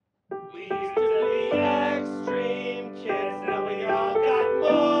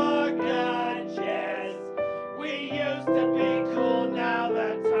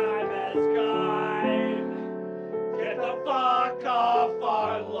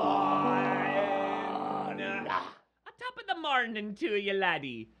morning to you,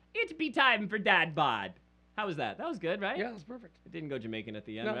 laddie. It be time for DadBod. How was that? That was good, right? Yeah, that was perfect. It didn't go Jamaican at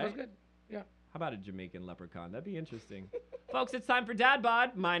the end, No, right? that was good. Yeah. How about a Jamaican leprechaun? That'd be interesting. Folks, it's time for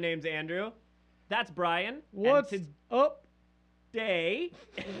DadBod. My name's Andrew. That's Brian. What's up? Today's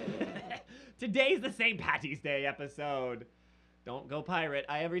the St. Patty's Day episode. Don't go pirate.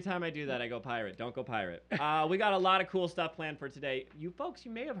 Every time I do that, I go pirate. Don't go pirate. We got a lot of cool stuff planned for today. You folks,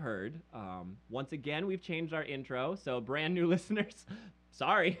 you may have heard, once again, we've changed our intro. So brand new listeners,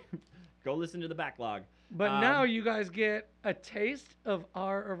 sorry. Go listen to the backlog. But now you guys get a taste of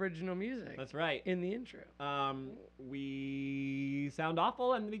our original music. That's right. In the intro. We sound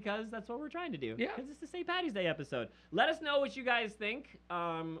awful, and because that's what we're trying to do. Yeah. Because it's the St. Patty's Day episode. Let us know what you guys think.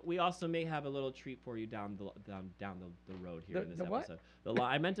 We also may have a little treat for you down the road here in this episode. What?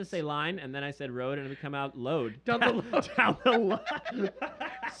 I meant to say line, and then I said road, and it would come out load. Down the road. Down the load.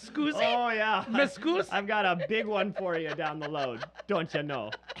 Scusi? Oh, yeah. Miss Scoos? I've got a big one for you down the load. Don't you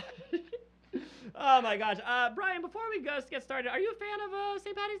know? Oh my gosh, Brian! Before we get started, are you a fan of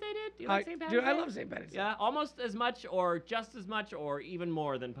St. Patty's Day, dude? Do you like St. Patty's Day? I love St. Patty's Day. Yeah, almost as much, or just as much, or even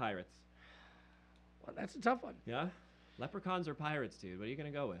more than pirates. Well, that's a tough one. Yeah, leprechauns or pirates, dude? What are you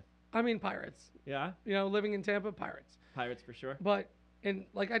gonna go with? I mean, pirates. Yeah, You know, living in Tampa, pirates. pirates for sure. But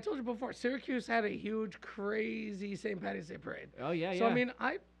like I told you before, Syracuse had a huge, crazy St. Patty's Day parade. Oh yeah, So yeah. I mean,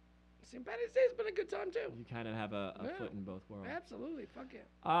 St. Patty's Day has been a good time too. You kind of have a foot in both worlds. Absolutely, fuck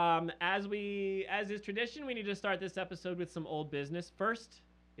yeah. As is tradition, we need to start this episode with some old business. First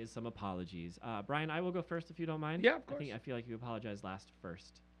is some apologies. Brian, I will go first if you don't mind. Yeah, of course. I feel like you apologized last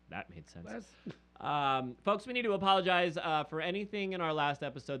first. That made sense. That's... Folks, we need to apologize for anything in our last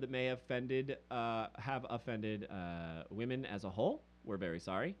episode that may have offended women as a whole. We're very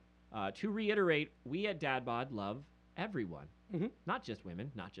sorry. To reiterate, we at DadBod love everyone. Mm-hmm. Not just women,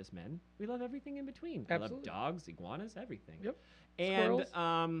 not just men. We love everything in between. Absolutely. I love dogs, iguanas, everything. Yep. And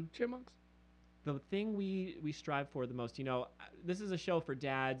Squirrels, chipmunks. the thing we strive for the most, this is a show for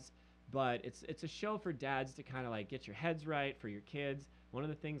dads, but it's a show for dads to kind of like get your heads right for your kids. One of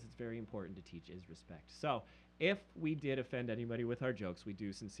the things that's very important to teach is respect. So if we did offend anybody with our jokes, we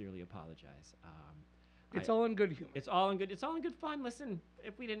do sincerely apologize. It's all in good humor. It's all in good fun. Listen,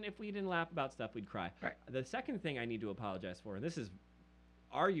 if we didn't laugh about stuff, we'd cry. Right. The second thing I need to apologize for, and this is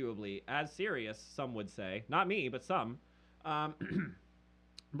arguably as serious, some would say, not me, but some.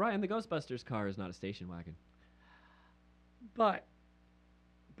 Brian, the Ghostbusters car is not a station wagon. But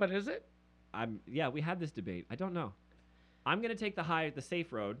is it? Yeah, we had this debate. I don't know. I'm gonna take the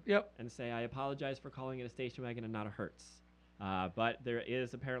safe road. Yep. And say I apologize for calling it a station wagon and not a Hertz. But there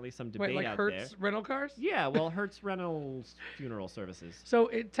is apparently some debate Wait, like out Hertz there. rental cars? Yeah, well, Hertz Reynolds Funeral Services. So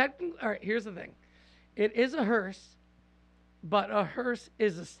it technically, all right, here's the thing. It is a hearse, but a hearse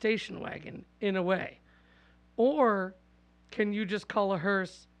is a station wagon in a way. Or can you just call a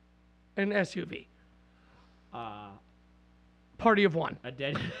hearse an SUV? Party of one. A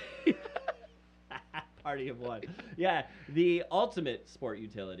dead party of one. Yeah, the ultimate sport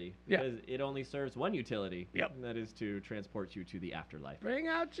utility. Yeah. Because it only serves one utility. Yep. And that is to transport you to the afterlife. Bring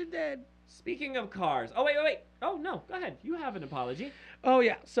out your dead. Speaking of cars. Oh, wait. Oh, no. Go ahead. You have an apology. Oh,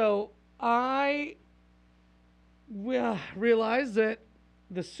 yeah. So I realized that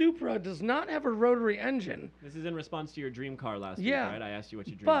the Supra does not have a rotary engine. This is in response to your dream car last Yeah. week, right? I asked you what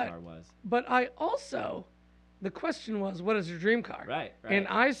your dream car was. But I also, the question was, what is your dream car? Right. And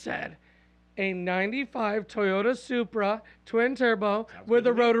I said, a 95 Toyota Supra twin turbo with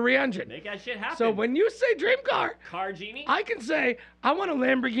a rotary engine. Make that shit happen. So when you say dream car, Car genie? I can say, I want a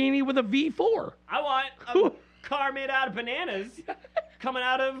Lamborghini with a V4. I want a car made out of bananas coming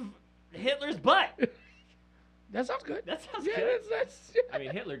out of Hitler's butt. That sounds good. That sounds Yeah, good. that's I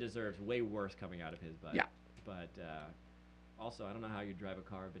mean, Hitler deserves way worse coming out of his butt. Yeah. But also, I don't know how you drive a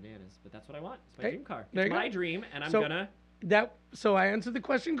car of bananas, but that's what I want. It's my Hey, dream car. there It's you my go. dream, and I'm So- gonna. So I answered the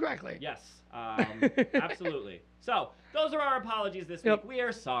question correctly. Yes, absolutely. So those are our apologies this Yep. week. We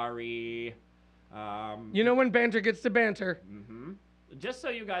are sorry. You know when banter gets to banter. Mm-hmm. Just so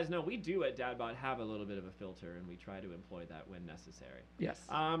you guys know, we do at DadBod have a little bit of a filter, and we try to employ that when necessary. Yes.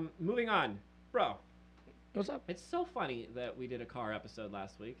 Moving on, bro. What's up? It's so funny that we did a car episode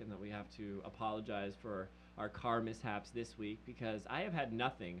last week and that we have to apologize for our car mishaps this week because I have had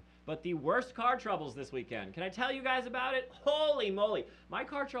nothing but the worst car troubles this weekend. Can I tell you guys about it? Holy moly. My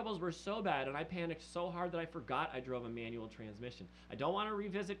car troubles were so bad and I panicked so hard that I forgot I drove a manual transmission. I don't want to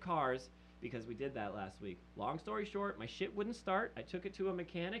revisit cars because we did that last week. Long story short, my shit wouldn't start. I took it to a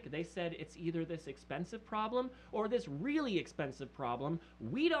mechanic. They said it's either this expensive problem or this really expensive problem.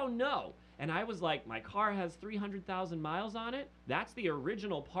 We don't know. And I was like, my car has 300,000 miles on it. That's the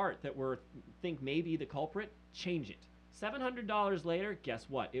original part that think maybe the culprit. Change it. $700 later, guess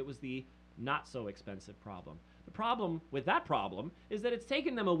what? It was the not so expensive problem. The problem with that problem is that it's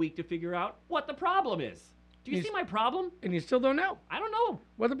taken them a week to figure out what the problem is. Do you see my problem? And you still don't know I don't know.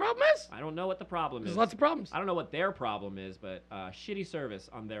 what the problem is? I don't know what the problem There's is. lots of problems. I don't know what their problem is, but shitty service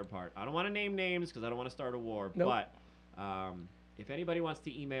on their part. I don't want to name names because I don't want to start a war. Nope. But if anybody wants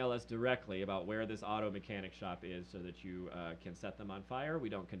to email us directly about where this auto mechanic shop is so that you can set them on fire, we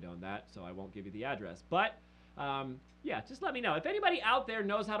don't condone that, so I won't give you the address. But yeah, just let me know. If anybody out there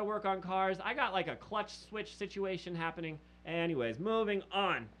knows how to work on cars, I got like a clutch switch situation happening. Anyways, moving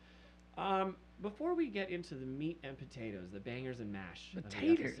on. Before we get into the meat and potatoes, the bangers and mash of the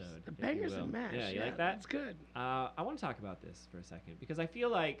Potatoes. episode, The if you bangers will. and mash. Yeah, you like that? That's good. I want to talk about this for a second because I feel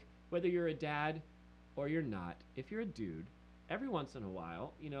like whether you're a dad or you're not, if you're a dude, every once in a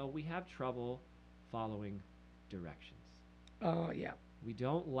while, you know, we have trouble following directions. Oh, yeah. We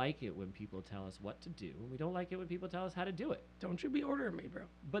don't like it when people tell us what to do, and we don't like it when people tell us how to do it. Don't you be ordering me, bro.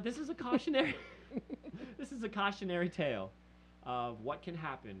 But this is a cautionary this is a cautionary tale of what can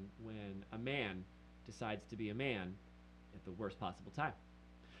happen when a man decides to be a man at the worst possible time.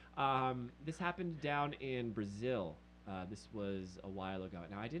 This happened down in Brazil. This was a while ago.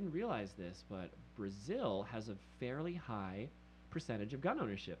 Now, I didn't realize this, but Brazil has a fairly high percentage of gun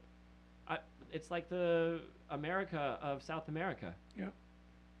ownership. It's like the America of South America. Yeah.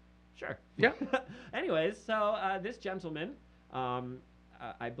 Sure. Yeah. Anyways, so this gentleman,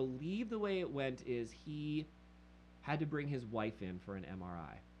 I believe the way it went is he had to bring his wife in for an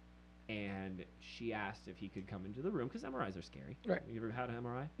MRI. And she asked if he could come into the room because MRIs are scary. Right. You ever had an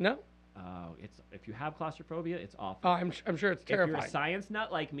MRI? No? It's if you have claustrophobia, it's awful. Oh, I'm sure it's terrifying. If you're a science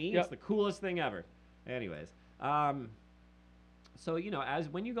nut like me, Yep. it's the coolest thing ever. Anyways, so you know, as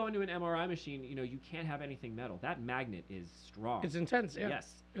when you go into an MRI machine, you know you can't have anything metal. That magnet is strong. It's intense, yeah.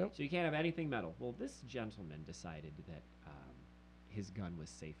 Yes. Yep. So you can't have anything metal. Well, this gentleman decided that his gun was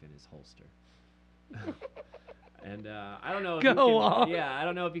safe in his holster. And I don't know. If Go on. Yeah, I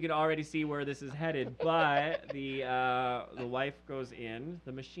don't know if you can already see where this is headed, but the wife goes in,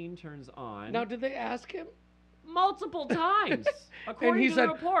 the machine turns on. Now, did they ask him? Multiple times, according he to said,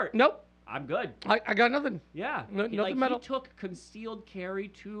 the report. Nope. I'm good. I got nothing. Yeah. Nothing metal. He took concealed carry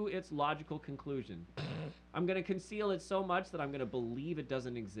to its logical conclusion. I'm going to conceal it so much that I'm going to believe it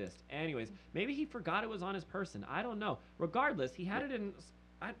doesn't exist. Anyways, maybe he forgot it was on his person. I don't know. Regardless, he had it in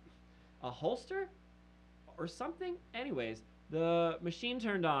a holster or something. Anyways, the machine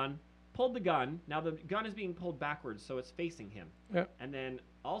turned on, pulled the gun. Now the gun is being pulled backwards, so it's facing him. Yeah. And then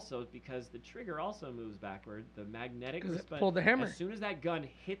also, because the trigger also moves backward, the magnetic Because it pulled the hammer. As soon as that gun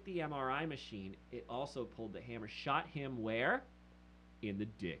hit the MRI machine, it also pulled the hammer. Shot him where? In the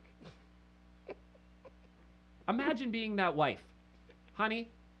dick. Imagine being that wife. Honey,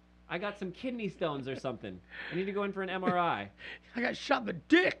 I got some kidney stones or something. I need to go in for an MRI. I got shot in the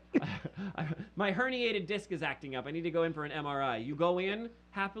dick. My herniated disc is acting up. I need to go in for an MRI. You go in,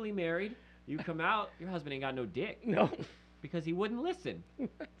 happily married. You come out, your husband ain't got no dick. No. Because he wouldn't listen.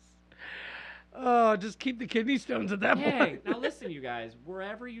 Oh, just keep the kidney stones at that Hey, point. now listen, you guys.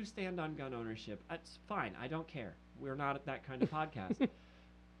 Wherever you stand on gun ownership, that's fine. I don't care. We're not at that kind of podcast.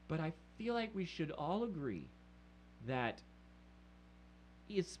 But I feel like we should all agree that,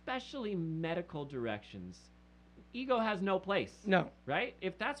 especially medical directions, ego has no place. No. Right?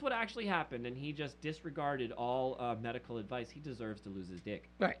 If that's what actually happened and he just disregarded all medical advice, he deserves to lose his dick.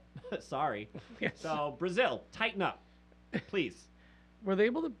 Right. Sorry. Yes. So, Brazil, tighten up. Please. Were they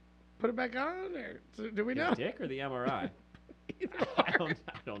able to put it back on, or do we know? His dick or the MRI? I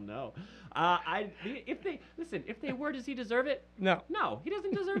don't know. If they were, does he deserve it? No. No, he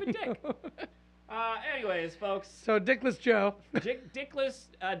doesn't deserve a dick. Anyways, folks. So Dickless Joe.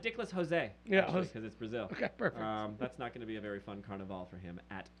 Dickless Jose. Yeah, because it's Brazil. Okay, perfect. That's not going to be a very fun carnival for him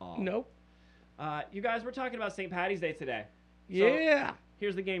at all. Nope. You guys, we're talking about St. Patty's Day today. So, Yeah.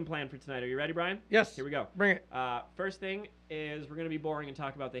 here's the game plan for tonight. Are you ready, Brian? Yes. Here we go. Bring it. First thing is we're going to be boring and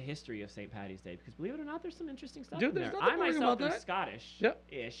talk about the history of St. Patty's Day because believe it or not, there's some interesting stuff Dude, in there's there. nothing I boring myself about am that. Scottish. Yep.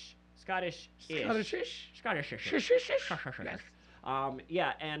 Scottish-ish. Scottish-ish. Scottish-ish. Shish. Yes.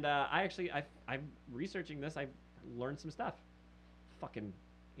 Yeah, and I'm researching this. I've learned some stuff. Fucking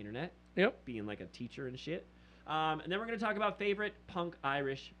internet. Yep. Being like a teacher and shit. And then we're going to talk about favorite punk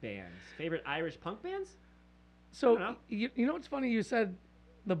Irish bands. Favorite Irish punk bands? So you know what's funny? You said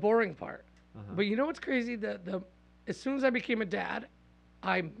the boring part, but you know what's crazy? As soon as I became a dad,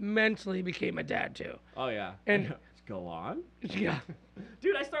 I mentally became a dad too. Oh yeah. And Go on. Yeah.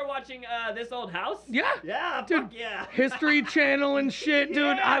 Dude, I start watching This Old House. Yeah. Yeah, Dude, fuck yeah. History Channel and shit,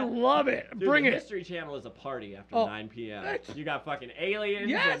 dude. Yeah. I love it. Dude, Bring the it. History Channel is a party after Oh, 9 p.m. that's- You got fucking aliens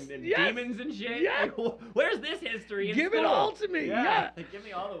Yes, and yes, demons and shit. yeah. Like, where's this history in Give it school? all to me, yeah. Like, give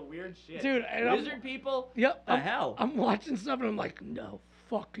me all the weird shit. Dude, and I'm- Lizard people? Yep. The hell? I'm watching stuff and I'm like, no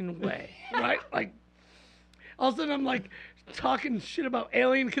fucking way. Right? Like, all of a sudden I'm like talking shit about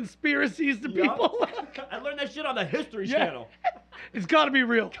alien conspiracies to Yup. people. I learned that shit on the History Yeah. Channel. It's got to be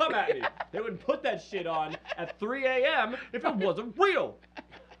real. Come at me. They would put that shit on at 3 a.m. if it wasn't real.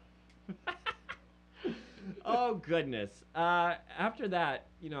 Oh, goodness. After that,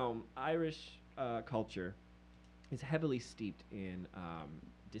 you know, Irish culture is heavily steeped in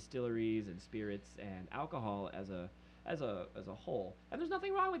distilleries and spirits and alcohol as a whole. And there's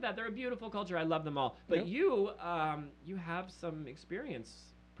nothing wrong with that. They're a beautiful culture. I love them all. But Yep. you have some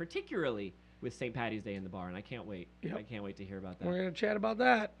experience, particularly with St. Patty's Day in the bar, and I can't wait. Yep. I can't wait to hear about that. We're going to chat about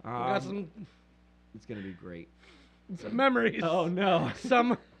that. We got It's gonna be great. some memories. Oh no.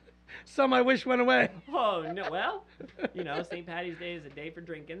 Some I wish went away. Oh no. Well, you know, St. Patty's Day is a day for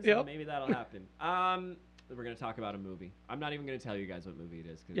drinking, so Yep. maybe that'll happen. We're gonna talk about a movie. I'm not even gonna tell you guys what movie it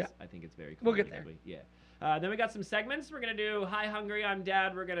is because Yeah. I think it's very cool. We'll get there. Yeah. Then we got some segments. We're gonna do Hi Hungry, I'm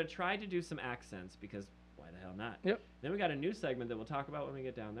Dad. We're gonna try to do some accents because why the hell not? Yep. Then we got a new segment that we'll talk about when we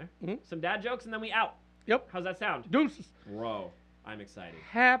get down there. Mhm. Some dad jokes and then we out. Yep. How's that sound? Deuces. Bro, I'm excited.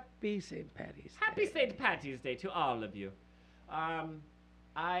 Happy St. Patty's Day. Happy St. Patty's Day to all of you.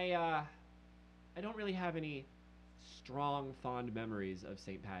 I don't really have any strong, fond memories of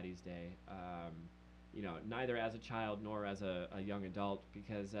St. Patty's Day. You know, neither as a child nor as a young adult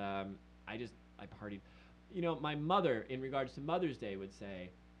because I partied. You know, my mother, in regards to Mother's Day, would say,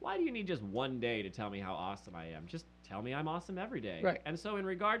 "Why do you need just one day to tell me how awesome I am? Just tell me I'm awesome every day." Right. And so, in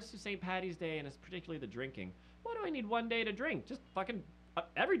regards to St. Patty's Day and particularly the drinking, why do I need one day to drink? Just fucking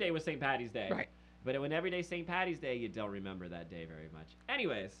every day was St. Patty's Day. Right. But when every day St. Patty's Day, you don't remember that day very much.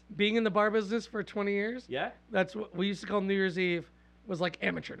 Anyways, Being in the bar business for 20 years, yeah. that's what we used to call New Year's Eve was like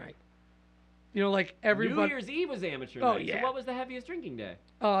amateur night. You know, like everybody. New Year's Eve was amateur Oh, night. yeah. So what was the heaviest drinking day?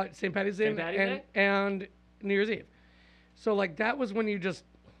 St. Patty's Day, St. Patty's Day? and New Year's Eve. So like that was when you just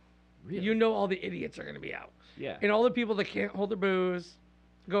Really? you know all the idiots are gonna be out, Yeah. and all the people that can't hold their booze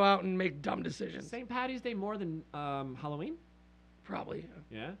go out and make dumb decisions. St. Patty's Day more than Halloween? Probably.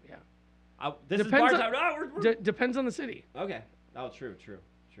 Yeah. Yeah. This Depends is bar on- time. Oh, we're- Depends on the city. Okay. Oh, true.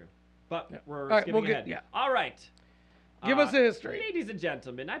 But Yeah. we're All right, skipping we'll get- ahead. yeah. All right. Give us a history. Ladies and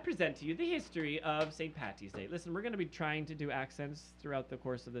gentlemen, I present to you the history of St. Patty's Day. Listen, we're going to be trying to do accents throughout the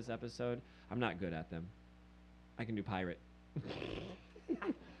course of this episode. I'm not good at them. I can do pirate.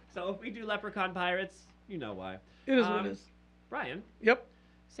 So if we do leprechaun pirates, you know why. It is what it is. Brian, Yep.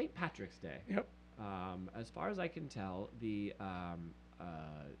 St. Patrick's Day. Yep. As far as I can tell, the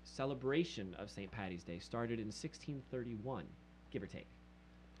celebration of St. Patty's Day started in 1631, give or take.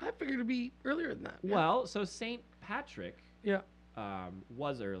 I figured it'd be earlier than that. Yeah. Well, so St. Patrick Yeah.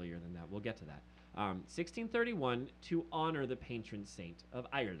 was earlier than that. We'll get to that. 1631 to honor the patron saint of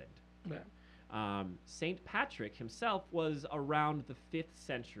Ireland. Yeah. St. Patrick himself was around the 5th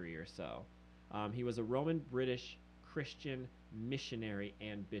century or so. He was a Roman British Christian missionary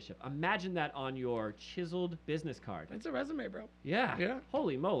and bishop. Imagine that on your chiseled business card. It's a resume, bro. Yeah. Yeah.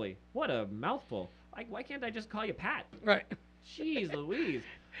 Holy moly. What a mouthful. Why can't I just call you Pat? Right. Jeez Louise.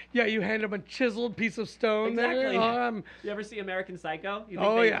 Yeah, you hand them a chiseled piece of stone. Exactly. There. You ever see American Psycho? You think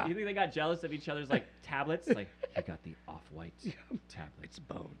Oh, yeah. You think they got jealous of each other's like tablets? Like, you got the off-white tablet. It's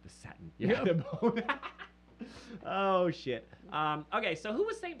bone. The satin. Yeah, the bone. Oh, shit. Okay, so who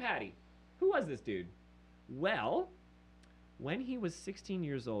was St. Patty? Who was this dude? Well, when he was 16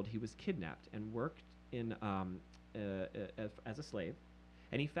 years old, he was kidnapped and worked in as a slave.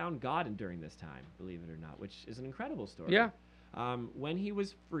 And he found God during this time, believe it or not, which is an incredible story. Yeah. When he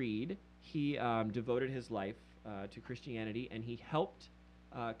was freed, he devoted his life to Christianity, and he helped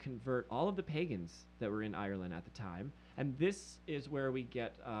convert all of the pagans that were in Ireland at the time. And this is where we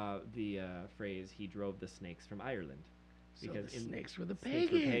get the phrase, he drove the snakes from Ireland. So the snakes were the Snakes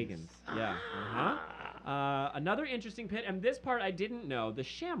pagans. were pagans. Yeah. Another interesting pit, and this part I didn't know, the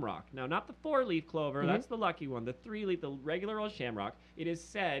shamrock. Now, not the 4-leaf clover, that's the lucky one, the 3-leaf, the regular old shamrock. It is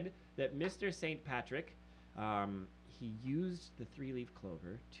said that Mr. St. Patrick, he used the 3-leaf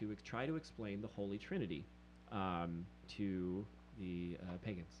clover to try to explain the Holy Trinity to the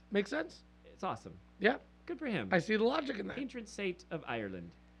pagans. Makes sense? It's awesome. Yeah. Good for him. I see the logic in that. Patron saint of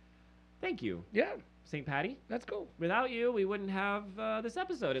Ireland. Thank you, Yeah. St. Patty. That's cool. Without you, we wouldn't have this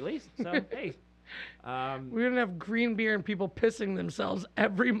episode, at least. So, hey. We're going to have green beer and people pissing themselves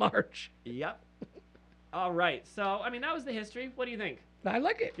every March. Yep. All right. So, I mean, that was the history. What do you think? I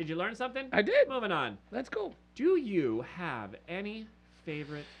like it. Did you learn something? I did. Moving on. That's cool. Do you have any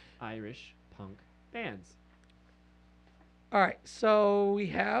favorite Irish punk bands? All right. So we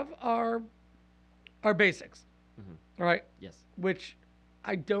have our basics. All right. Yes. Which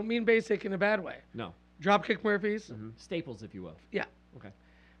I don't mean basic in a bad way. No. Dropkick Murphys. Staples, if you will. Yeah. Okay.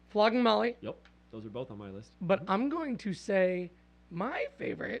 Flogging Molly. Yep. Those are both on my list. But I'm going to say my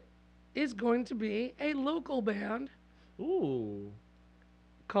favorite is going to be a local band Ooh.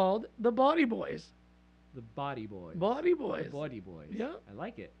 called the Body Boys. The Body Boys. Body Boys. The Body Boys. Yeah. I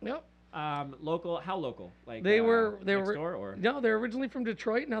like it. Yep. Local. How local? Like They were next door or no, they're originally from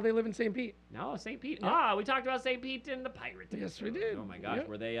Detroit. Now they live in St. Pete. no St. Pete. Yeah. Ah, we talked about St. Pete in the Pirate. Yes, we did. Oh my gosh, Yep.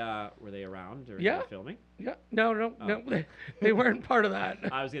 were they around during Yeah. the filming? Yeah. No. They weren't part of that.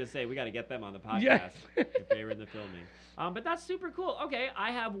 I was gonna say we got to get them on the podcast Yeah. if they were in the filming. But that's super cool. Okay,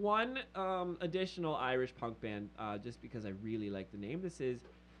 I have one additional Irish punk band just because I really like the name. This is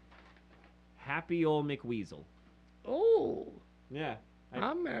Happy Ol' McWeasel. Oh, Yeah.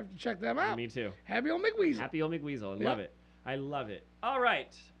 I'm gonna have to check them out. Me too. Happy old McWeasel. Happy Ol' McWeasel. I Yep. love it. I love it. All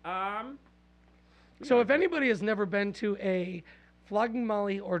right. So if anybody has never been to a Flogging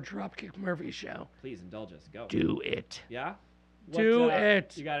Molly or Dropkick Murphy show, Please indulge us. Go. do it. Yeah? Do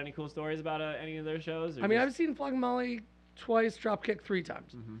it. You got any cool stories about any of their shows? Or I mean, just- I've seen Flogging Molly twice, Dropkick 3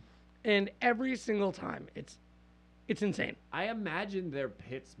 times, and every single time it's insane. I imagine their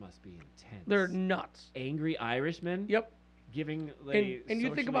pits must be intense. They're nuts. Angry Irishmen Yep. giving And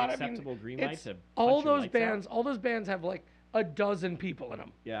you think about it, I mean, acceptable green light it's to all punch your those lights out? bands. All those bands have like a dozen people in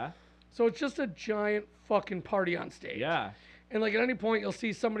them, Yeah. so it's just a giant fucking party on stage. Yeah. And like at any point, you'll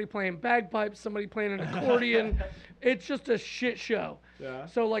see somebody playing bagpipes, somebody playing an accordion. It's just a shit show. Yeah.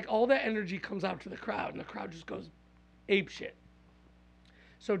 So like all that energy comes out to the crowd, and the crowd just goes ape shit.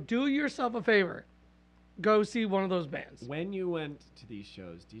 So do yourself a favor, go see one of those bands. When you went to these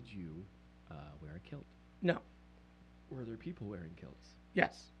shows, did you wear a kilt? No. Were there people wearing kilts?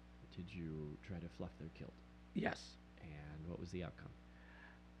 Yes. Did you try to fluff their kilt? Yes. And what was the outcome?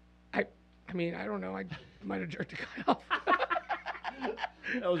 I mean, I don't know. I might have jerked a guy off.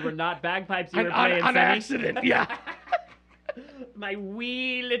 Those were not bagpipes you were on playing, Sammy. accident. Yeah. My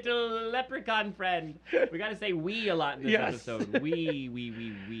wee little leprechaun friend. We got to say "wee" a lot in this Yes. episode.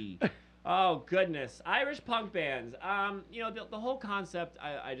 Wee. Oh goodness, Irish punk bands. You know the whole concept.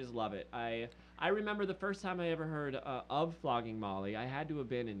 I just love it. I remember the first time I ever heard of Flogging Molly. I had to have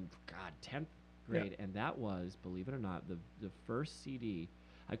been in 10th grade, and that was, believe it or not, the first CD.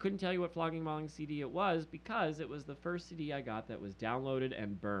 I couldn't tell you what Flogging Molly CD it was because it was the first CD I got that was downloaded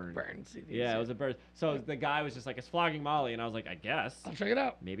and burned. Burn CDs. Yeah, it was a burn. So the guy was just like, "It's Flogging Molly," and I was like, "I guess." I'll check it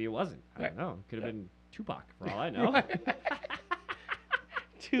out. Maybe it wasn't. I don't Right. know. Could have been Tupac for all I know.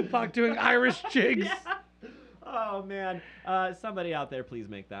 Tupac doing Irish jigs. Yeah. Oh man, somebody out there, please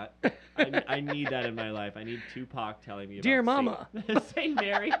make that. I need that in my life. I need Tupac telling me about Dear Mama. Saint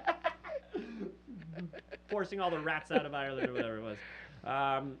Mary, forcing all the rats out of Ireland or whatever it was.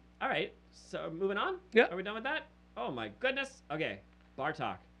 All right, so moving on. Yeah. Are we done with that? Oh my goodness. Okay, bar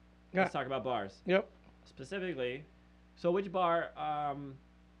talk. Yeah. Let's talk about bars. Yep. Specifically, so which bar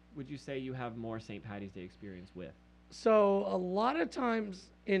would you say you have more St. Patty's Day experience with? So a lot of times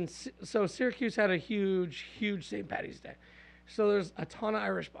so Syracuse had a huge St. Patty's Day. So there's a ton of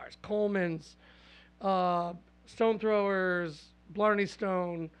Irish bars, Coleman's, Stone Throwers, Blarney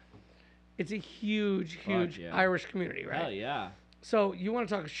Stone. It's a huge yeah. Irish community, right? Hell yeah. So you want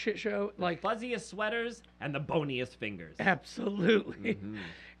to talk a shit show? Like Fuzziest sweaters and the boniest fingers. absolutely. Mhm.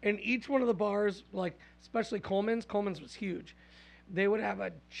 And each one of the bars, like especially Coleman's was huge. They would have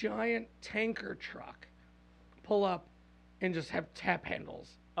a giant tanker truck pull up and just have tap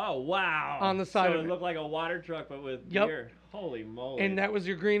handles. Oh wow! On the side so of it it. looked like a water truck, but with Yep. beer. Holy moly! And that was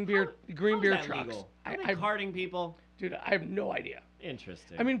your green beer How is that trucks. legal? Are they carding people? Dude, I have no idea.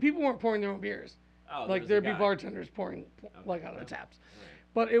 Interesting. I mean, people weren't pouring their own beers. oh, Like there there'd was a be guy. bartenders pouring Okay, like out of the yeah. taps. Right.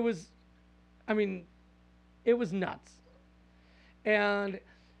 But it was nuts. And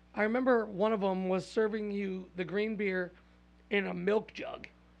I remember one of them was serving you the green beer in a milk jug,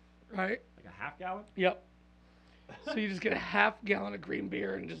 right? Like a half gallon? Yep. So you just get a half gallon of green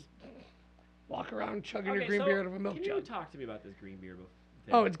beer and just walk around chugging your green so beer out of a milk can jug. you talk to me about this green beer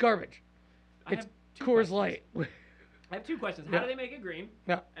thing? Oh, it's garbage. I It's have two Coors questions. Light. I have two questions. How Yeah. do they make it green?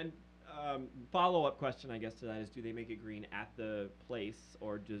 Yeah. And follow-up question, I guess, to that is, do they make it green at the place,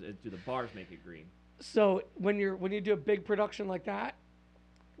 or do the bars make it green? So when you do a big production like that,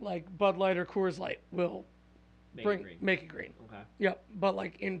 like Bud Light or Coors Light will Make it green. make it green. Okay. Yep. But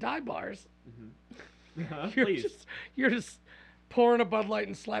like in dive bars, Mm-hmm. you're Please. just pouring a Bud Light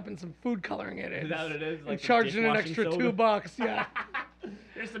and slapping some food coloring in it. Is that what it is? And Like some charging an dishwashing extra soda? $2. Yeah.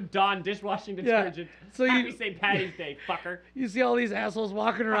 There's some Dawn dishwashing detergent. So Happy St. Patty's Day, fucker. You see all these assholes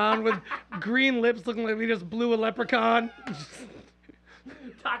walking around with green lips looking like they just blew a leprechaun.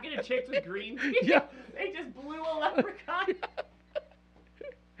 Talking to chicks with green teeth. Yeah. They just blew a leprechaun.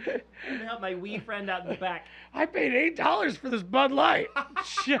 I'm gonna help my wee friend out in the back. I paid $8 for this Bud Light.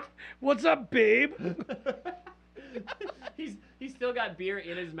 Shit. What's up, babe? He's still got beer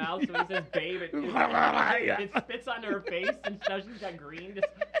in his mouth, so he says babe. It spits onto her face, and now she's got green just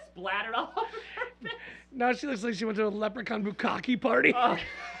splattered all over her face. Now she looks like she went to a leprechaun bukkake party. Oh.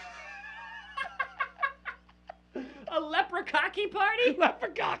 A leprechaun party?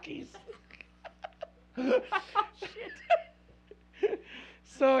 Leprechauns. Oh, shit.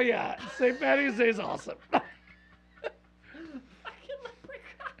 So yeah, St. Patty's Day is awesome. Fucking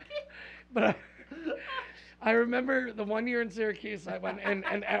leprechaun. But I remember the one year in Syracuse, I went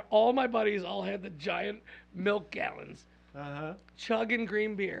and all my buddies all had the giant milk gallons, chugging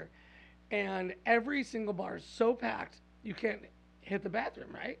green beer, and every single bar is so packed you can't hit the bathroom,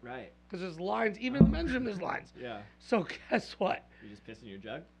 right? Right. Because there's lines, even in the men's room there's lines. Yeah. So guess what? You just piss in your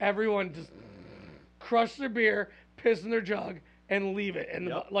jug? Everyone just crush their beer, piss in their jug, and leave it in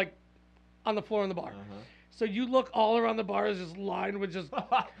the, like on the floor in the bar. So you look all around the bar is just lined with just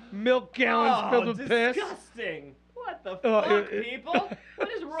milk gallons filled with piss. Disgusting. What the fuck, people?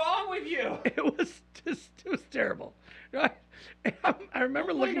 What is wrong with you? It was terrible. Right? And I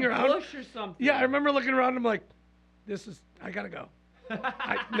remember looking around. Bush or something. Yeah, I remember looking around. I'm like, I gotta go.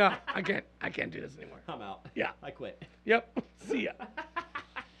 I can't do this anymore. I'm out. Yeah, I quit. Yep. See ya.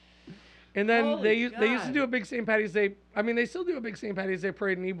 And then they used to do a big St. Patty's Day. I mean, they still do a big St. Patty's Day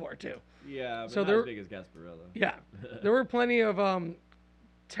parade in Ybor too. Yeah, but so not as big as Gasparilla. Yeah, there were plenty of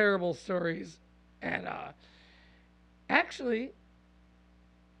terrible stories, and actually,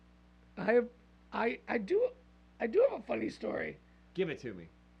 I do have a funny story. Give it to me.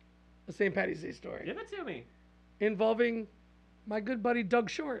 A St. Patty's Day story. Give it to me. Involving my good buddy Doug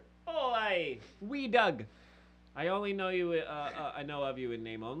Short. Oh, wee Doug. I only know you. I know of you in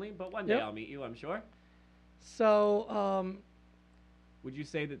name only, but one day I'll meet you, I'm sure. So, would you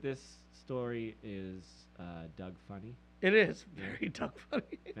say that this story is Doug funny? It is very Doug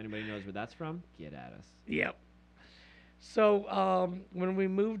funny. If anybody knows where that's from, get at us. Yep. So, when we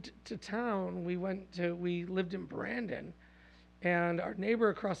moved to town, we lived in Brandon, and our neighbor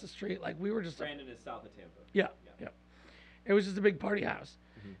across the street, like we were just. Brandon is south of Tampa. Yeah. It was just a big party house.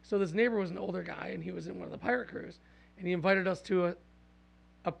 So this neighbor was an older guy, and he was in one of the pirate crews, and he invited us to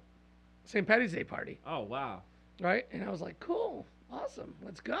a St. Patty's Day party. Oh, wow. Right? And I was like, cool, awesome,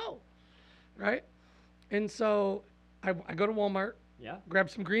 let's go. Right? And so I go to Walmart,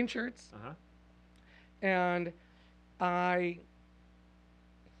 grab some green shirts, and I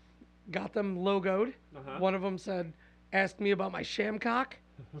got them logoed. One of them said, ask me about my sham cock.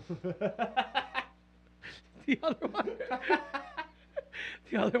 The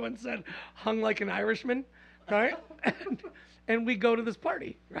other one said, hung like an Irishman, right? And we go to this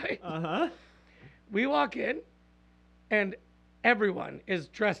party, right? We walk in, and everyone is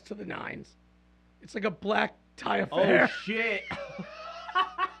dressed to the nines. It's like a black tie affair. Oh, shit. You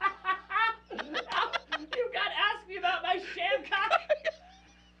got to ask me about my sham cock.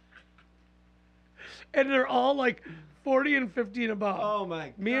 And they're all like 40 and 50 and above. Oh, my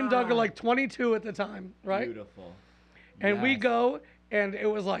God. Me and Doug are like 22 at the time, right? Beautiful. And we go, and it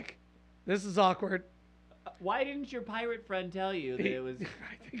was like, this is awkward. Why didn't your pirate friend tell you that it was...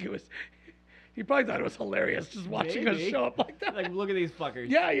 I think it was... He probably thought it was hilarious just watching us show up like that. Like, look at these fuckers.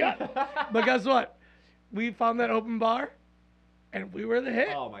 Yeah. But guess what? We found that open bar, and we were the hit.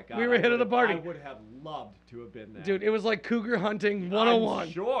 Oh, my God. We were hit of the party. I would have loved to have been there. Dude, it was like cougar hunting 101.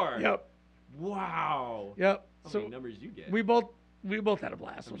 I'm sure. Yep. Wow. Yep. How many numbers you get? We both had a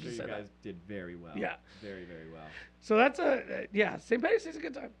blast. I'm sure you guys did very well. Yeah. Very, very well. So that's St. Patty's Day's a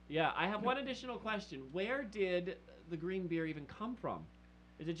good time. Yeah, I have one additional question. Where did the green beer even come from?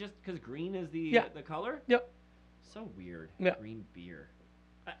 Is it just because green is the color? Yep. So weird. Yeah. Green beer.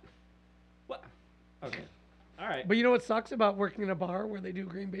 What? Okay. All right. But you know what sucks about working in a bar where they do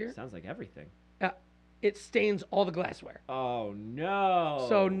green beer? Sounds like everything. It stains all the glassware. Oh, no.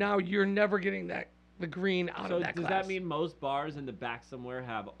 So now you're never getting the green out of that glass. So does that mean most bars in the back somewhere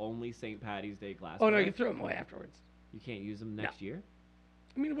have only St. Patty's Day glassware? Oh, no, you throw them away afterwards. You can't use them next year?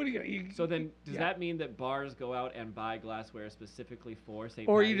 I mean, what are you So then, does that mean that bars go out and buy glassware specifically for St. Patty's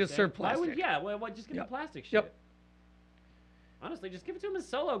Or you Day? just serve plastic? Well, just give them plastic shit. Yep. Honestly, just give it to them as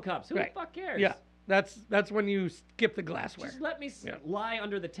solo cups. Who the fuck cares? Yeah, that's when you skip the glassware. Just let me lie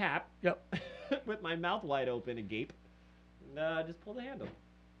under the tap. Yep. With my mouth wide open agape. just pull the handle.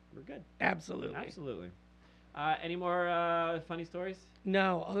 We're good. Absolutely. Absolutely. Any more funny stories?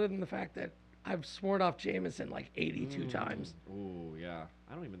 No, other than the fact that I've sworn off Jameson like 82 times. Ooh, yeah.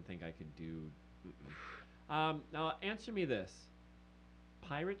 I don't even think I could do. Now answer me this: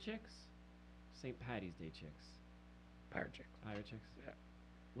 pirate chicks, St. Patty's Day chicks. Pirate chicks. Pirate chicks. Yeah.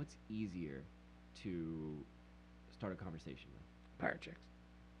 What's easier to start a conversation with? Pirate chicks.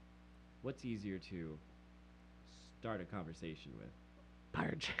 What's easier to start a conversation with?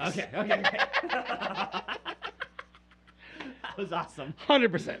 Pirate chicks. Okay. That was awesome.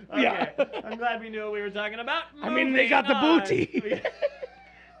 100%. Yeah. Okay. I'm glad we knew what we were talking about. I mean, they got the booty.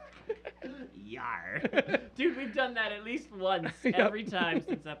 Yar. Dude, we've done that at least once every time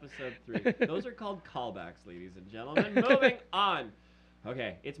since episode 3. Those are called callbacks, ladies and gentlemen. Moving on.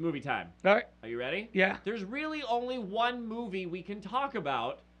 Okay, it's movie time. All right. Are you ready? Yeah. There's really only one movie we can talk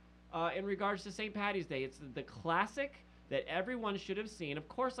about in regards to St. Patty's Day. It's the classic that everyone should have seen. Of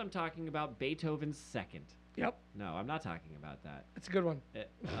course, I'm talking about Beethoven's Second. Yep. No, I'm not talking about that. That's a good one.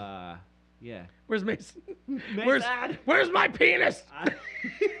 Yeah. Where's Mason? Mason. Where's my penis?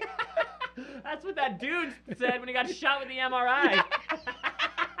 That's what that dude said when he got shot with the MRI.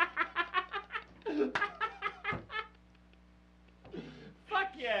 Fuck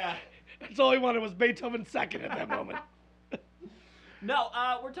yeah. That's all he wanted was Beethoven's Second at that moment. No,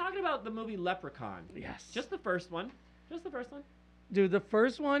 we're talking about the movie Leprechaun. Yes. Just the first one. Just the first one. Dude, the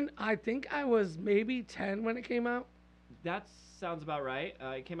first one, I think I was maybe 10 when it came out. That sounds about right.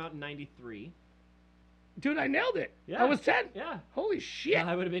 It came out in 93. Dude, I nailed it. Yeah. I was 10. Yeah. Holy shit.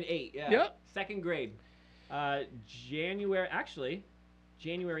 I would have been 8. Yeah. Yep. Second grade. January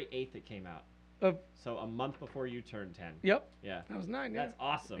 8th it came out. So a month before you turned 10. Yep. Yeah. I was 9, yeah. That's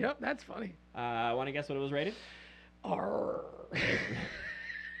awesome. Yep, that's funny. Want to guess what it was rated? R.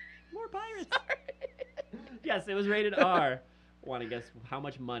 More pirates. Yes, it was rated R. Want to guess how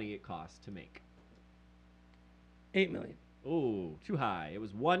much money it cost to make? 8 million. Ooh, too high. It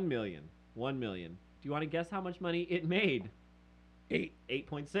was 1 million. 1 million. Do you want to guess how much money it made? 8.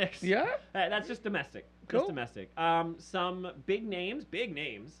 8.6. Yeah? That's just domestic. Cool. Just domestic. Some big names.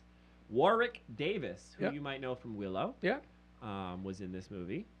 Warwick Davis, who Yep. you might know from Willow, Yeah. was in this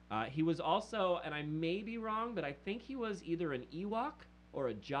movie. He was also, and I may be wrong, but I think he was either an Ewok or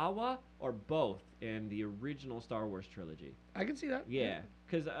a Jawa or both in the original Star Wars trilogy. I can see that. Yeah,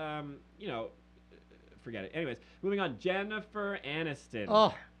 because, forget it. Anyways, moving on. Jennifer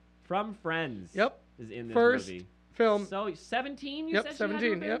Aniston from Friends is in this First movie. film. So 17, you Yep, said she 17, had to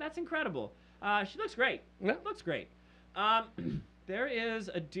have been? yep. That's incredible. She looks great. Yep. Looks great. There is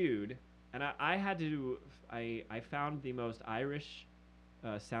a dude, and I had to, I found the most Irish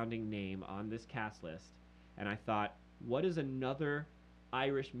sounding name on this cast list, and I thought, what is another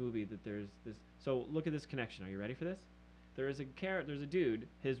Irish movie that there's this? So look at this connection. Are you ready for this? There's a dude.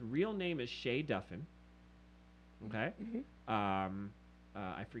 His real name is Shay Duffin. Okay. Mm-hmm.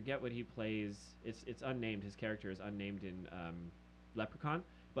 I forget what he plays. It's unnamed. His character is unnamed in Leprechaun,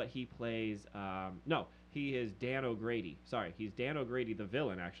 but he plays. No, he is Dan O'Grady. Sorry, he's Dan O'Grady, the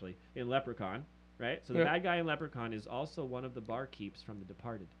villain, actually, in Leprechaun. Right. So the bad guy in Leprechaun is also one of the barkeeps from The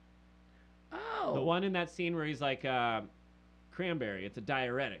Departed. Oh. The one in that scene where he's like, cranberry. It's a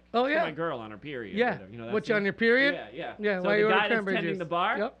diuretic. Oh, It's yeah. for my girl on her period. Yeah. You know, that What, you scene? on your period? Yeah. Yeah, So why the you order guy that's cranberry tending juice? the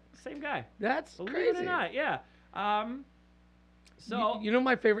bar. Yep. Same guy. That's Believe crazy. it or not, yeah. So you know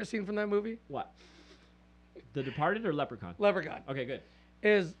my favorite scene from that movie? what? The Departed or Leprechaun? Leprechaun. Okay, good.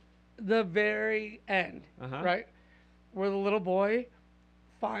 Is the very end, right? Where the little boy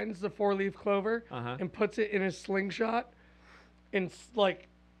finds the 4-leaf clover and puts it in his slingshot and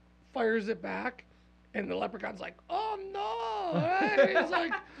fires it back, and the leprechaun's like, "Oh no!" Right? It's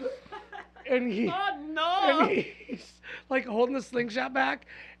like, and he's like holding the slingshot back,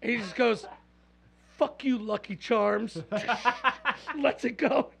 and he just goes, "Fuck you, Lucky Charms!" Lets it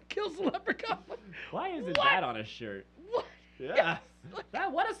go and kills the leprechaun. Why isn't that on a shirt? What? Yeah.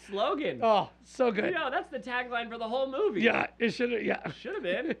 What a slogan. Oh, so good. You know, that's the tagline for the whole movie. Yeah, it should have. Yeah, Should have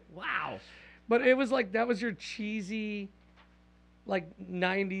been. Wow. but it was like that was your cheesy,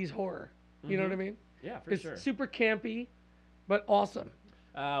 90s horror. You know what I mean? Yeah, for It's sure. super campy, but awesome.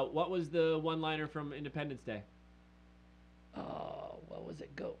 What was the one-liner from Independence Day? What was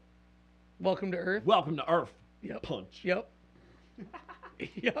it? Go. Welcome to Earth. Welcome to Earth. Yep. Punch. Yep.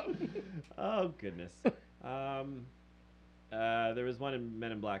 Yep. Oh, goodness. There was one in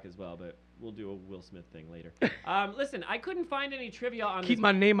Men in Black as well, but we'll do a Will Smith thing later. Listen, I couldn't find any trivia on Keep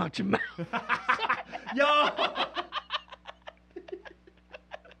my name out your mouth. Yo!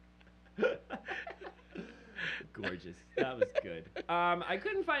 gorgeous. That was good. I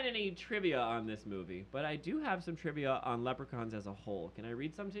couldn't find any trivia on this movie, but I do have some trivia on leprechauns as a whole. Can I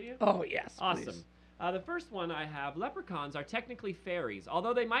read some to you? Oh, yes. Awesome. Please. The first one I have, leprechauns are technically fairies.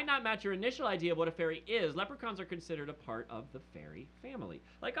 Although they might not match your initial idea of what a fairy is, leprechauns are considered a part of the fairy family.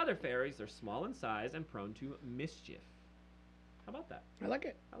 Like other fairies, they're small in size and prone to mischief. How about that? I like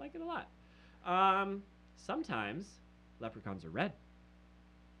it. I like it a lot. Sometimes leprechauns are red.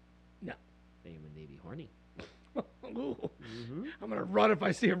 No. They may be horny. Ooh. I'm going to run if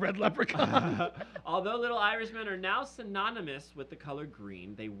I see a red leprechaun. Although little Irishmen are now synonymous with the color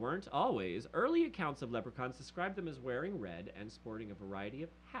green, they weren't always. Early accounts of leprechauns described them as wearing red and sporting a variety of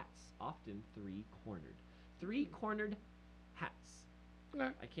hats, often three-cornered. Three-cornered hats.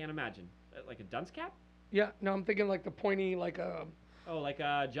 I can't imagine. Like a dunce cap? Yeah. No, I'm thinking like the pointy, like a... Oh, like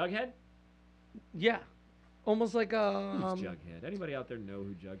a Jughead? Yeah. Almost like a... Who's Jughead? Anybody out there know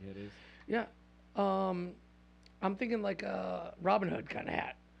who Jughead is? Yeah. I'm thinking like a Robin Hood kind of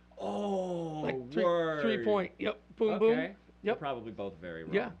hat. Oh, like word. 3-point. Yep. Boom, Okay. boom. We're Yep. probably both very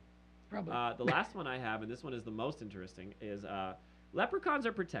wrong. Yeah. Probably. The last one I have, and this one is the most interesting, is leprechauns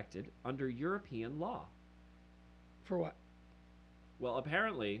are protected under European law. For what? Well,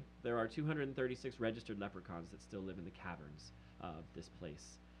 apparently, there are 236 registered leprechauns that still live in the caverns of this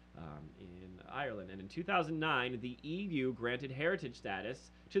place in Ireland. And in 2009, the EU granted heritage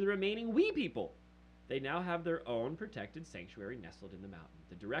status to the remaining wee people. They now have their own protected sanctuary nestled in the mountain.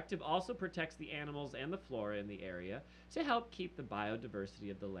 The directive also protects the animals and the flora in the area to help keep the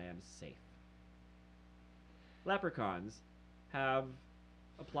biodiversity of the land safe. Leprechauns have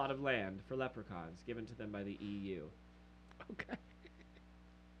a plot of land for leprechauns given to them by the EU. Okay.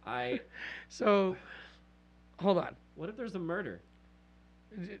 So, hold on. What if there's a murder?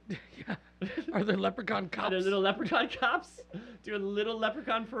 Yeah. Are there leprechaun cops? Are there little leprechaun cops doing little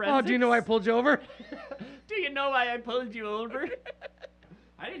leprechaun forensics? Oh, do you know I pulled you over? Do you know why I pulled you over?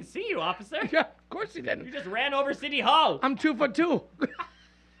 I didn't see you, officer. Yeah, of course you didn't. You just ran over City Hall. I'm 2'2".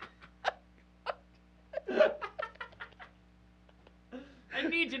 I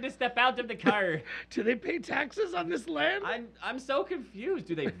need you to step out of the car. Do they pay taxes on this land? I'm so confused.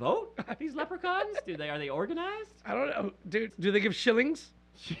 Do they vote? These leprechauns? Are they organized? I don't know, dude. Do they give shillings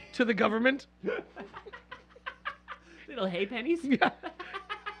to the government? Little hay pennies? Yeah.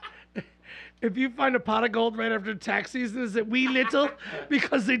 If you find a pot of gold right after tax season, is it wee little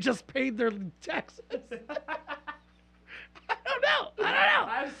because they just paid their taxes? I don't know.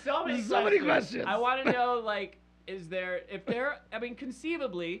 I have so many questions. I want to know, like,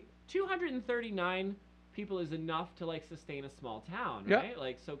 conceivably, 239 people is enough to, like, sustain a small town, right? Yeah.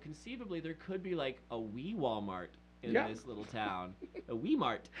 Like, so conceivably, there could be, like, a wee Walmart in Yeah. this little town. A wee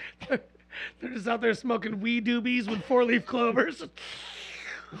mart. They're just out there smoking wee doobies with 4-leaf clovers.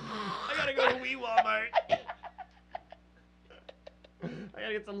 I gotta go to wee Walmart. I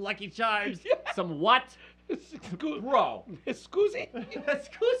gotta get some Lucky Charms. Some what? Bro. Scusi?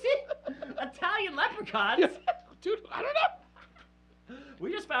 Scusi? Italian leprechauns? Yeah. Dude, I don't know.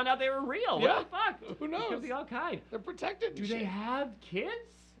 We just found out they were real. Yeah. What the fuck? Who knows? They could be all kind. They're protected. Do they have kids?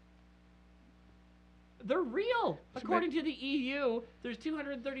 They're real. According to the EU, there's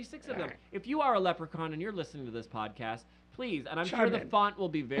 236 of them. Alright. If you are a leprechaun and you're listening to this podcast, please, and I'm sure Chime the in. font will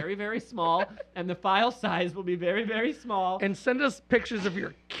be very, very small, and the file size will be very, very small. And send us pictures of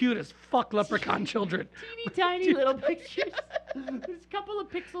your cute as fuck leprechaun children. Teeny tiny little pictures. There's a couple of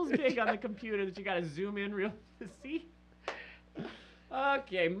pixels big on the computer that you gotta zoom in real to see.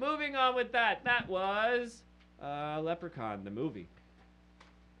 Okay, moving on with that. That was Leprechaun, the movie.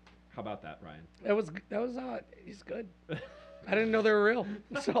 How about that, Ryan? That was he's good. I didn't know they were real,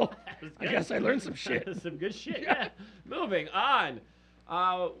 so I guess I learned some shit. Some good shit, yeah. Moving on.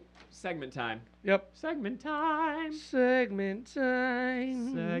 Segment time. Yep. Segment time. Segment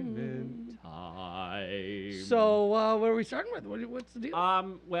time. Segment time. So, what are we starting with? What's the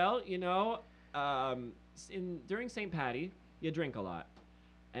deal? Well, during St.Patty, you drink a lot.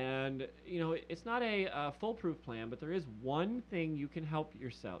 And, it's not a foolproof plan, but there is one thing you can do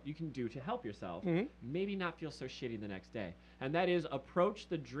to help yourself, maybe not feel so shitty the next day. And that is approach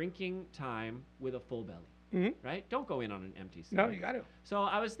the drinking time with a full belly, right? Don't go in on an empty stomach. No, you got to. So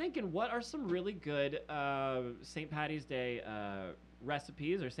I was thinking, what are some really good St. Patty's Day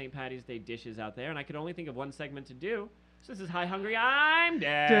recipes or St. Patty's Day dishes out there? And I could only think of one segment to do. So this is Hi Hungry, I'm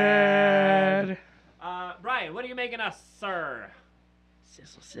Dad. Brian, what are you making us, sir?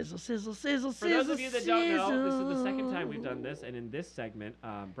 Sizzle, sizzle, sizzle, sizzle, For those of you that don't know, this is the second time we've done this, and in this segment,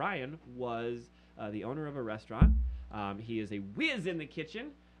 Brian was the owner of a restaurant. He is a whiz in the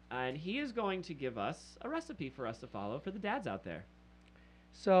kitchen, and he is going to give us a recipe for us to follow for the dads out there.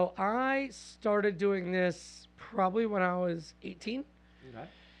 So I started doing this probably when I was 18. Okay.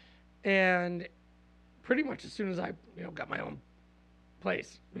 And pretty much as soon as I, got my own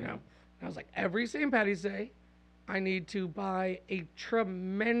place, I was like, every St. Patty's Day, I need to buy a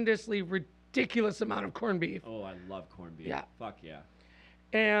tremendously ridiculous amount of corned beef. Oh, I love corned beef. Yeah. Fuck yeah.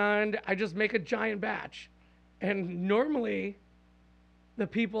 And I just make a giant batch. And normally, the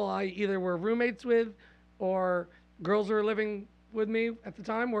people I either were roommates with or girls who were living with me at the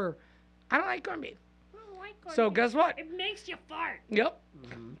time were, I don't like corned beef. So guess what? It makes you fart. Yep.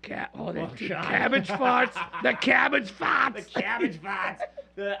 Mm-hmm. Cabbage farts. The cabbage farts. The cabbage farts.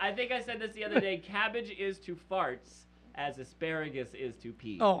 I think I said this the other day. Cabbage is to farts as asparagus is to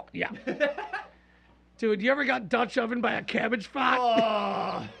pee. Oh, yeah. Dude, you ever got Dutch oven by a cabbage fart?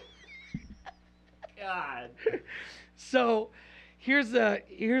 Oh. God. So, here's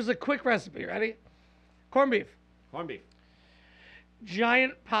a quick recipe. Ready? Corned beef. Corned beef.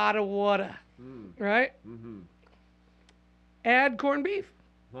 Giant pot of water. Right? Mm-hmm. Add corned beef.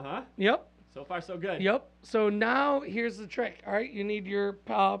 Uh-huh. Yep. So far, so good. Yep. So now here's the trick. All right, you need your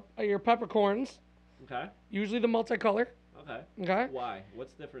peppercorns. Okay. Usually the multicolor. Okay. Okay. Why?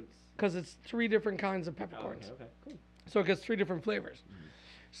 What's the difference? Because it's 3 different kinds of Oh, peppercorns. okay. Cool. So it gets 3 different flavors.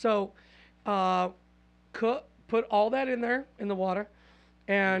 So, put all that in there in the water,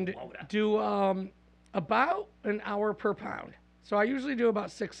 and do about an hour per pound. So I usually do about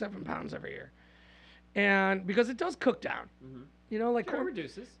 6-7 pounds every year, and because it does cook down, like Sure, it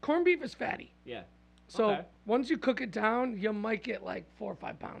reduces. corned beef is fatty. Yeah. So Okay. once you cook it down, you might get like 4 or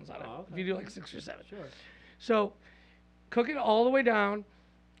 5 pounds out of it. Oh, okay. If you do like 6 or 7. Sure. So cook it all the way down,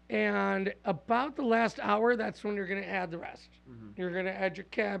 and about the last hour, that's when you're going to add the rest. You're going to add your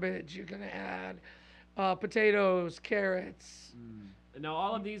cabbage. You're going to add potatoes, carrots. Now,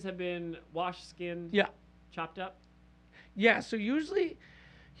 all of these have been washed, skinned, Yeah. chopped up? Yeah, so usually,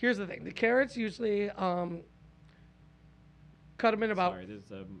 here's the thing. The carrots usually cut them in about. Sorry,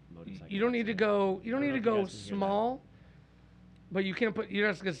 there's a motorcycle. You don't need to go. You don't I need don't to know if you go guys can hear that. small, but you can't put. You're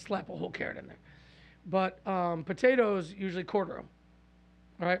not just gonna slap a whole carrot in there. But potatoes usually quarter them.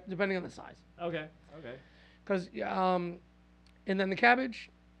 All right, depending on the size. Okay. Because and then the cabbage,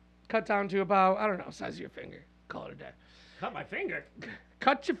 cut down to about, I don't know, size of your finger. Call it a day. Cut my finger.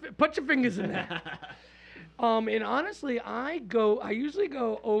 Put your fingers in there. And honestly, I usually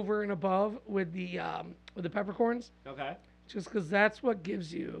go over and above with the peppercorns, Okay. just because that's what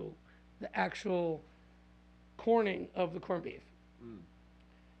gives you the actual corning of the corned beef.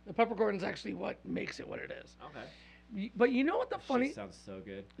 The peppercorn is actually what makes it what it is. Okay. But you know what the funny? Shit sounds so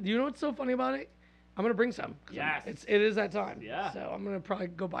good. Do you know what's so funny about it? I'm gonna bring some. 'Cause Yes. it is that time. Yeah. So I'm gonna probably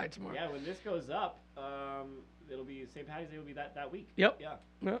go buy it tomorrow. Yeah, when this goes up, it'll be St. Patty's Day will be that week. Yep. Yeah.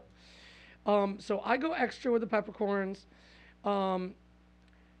 Yep. So I go extra with the peppercorns,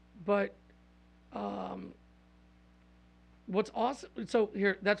 but what's awesome? So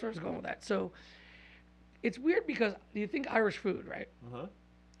here, that's where I was going with that. So it's weird because you think Irish food, right? Uh-huh.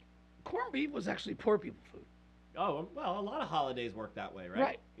 Corned beef was actually poor people food. Oh, well, a lot of holidays work that way, right?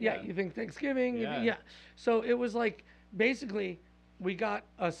 Right. Yeah. You think Thanksgiving. Yeah. Yeah. So it was like basically we got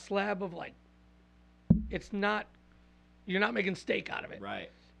a slab of like. It's not. You're not making steak out of it. Right.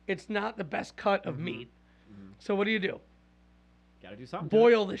 It's not the best cut of meat. So what do? Gotta do something.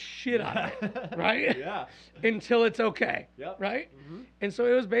 Boil the shit out of it, right? Yeah. Until it's okay. Yep. Right? And so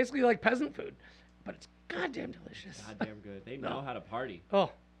it was basically like peasant food, but it's goddamn delicious. Goddamn good. They know how to party.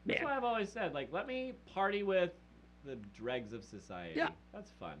 Oh, That's man. why I've always said, like, let me party with the dregs of society. Yeah.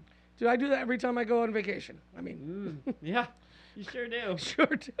 That's fun. Dude, I do that every time I go on vacation. I mean, Yeah, you sure do. sure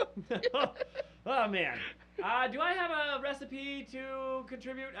do. Oh man. Do I have a recipe to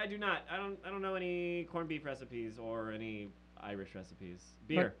contribute? I do not. I don't know any corned beef recipes or any Irish recipes.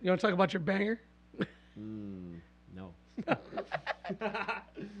 Beer. You want to talk about your banger? No.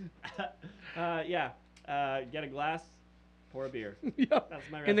 Yeah. Get a glass, pour a beer. Yep.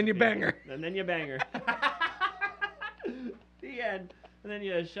 That's my recipe. And then you bang her. And then you bang her. The end. And then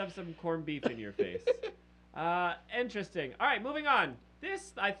you shove some corned beef in your face. Interesting. All right, moving on.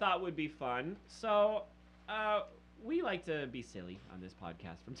 This I thought would be fun. So, we like to be silly on this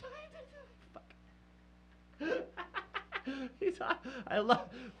podcast from time to time. Fuck. I love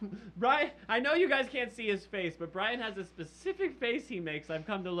Brian. I know you guys can't see his face, but Brian has a specific face he makes. I've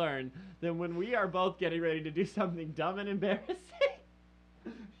come to learn that when we are both getting ready to do something dumb and embarrassing,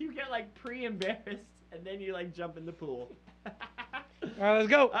 you get like pre-embarrassed and then you like jump in the pool. All right, let's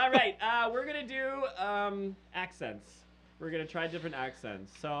go. All right, we're gonna do accents. We're gonna try different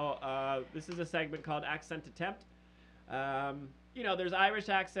accents. So this is a segment called Accent Attempt. You know, there's Irish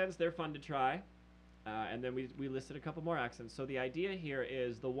accents. They're fun to try. And then we listed a couple more accents. So the idea here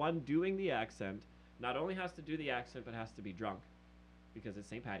is the one doing the accent not only has to do the accent, but has to be drunk because it's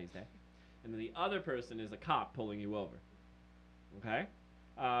St. Patty's Day. And then the other person is a cop pulling you over. Okay?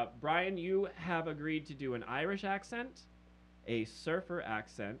 Brian, you have agreed to do an Irish accent, a surfer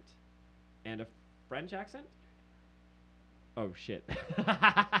accent, and a French accent? Oh, shit.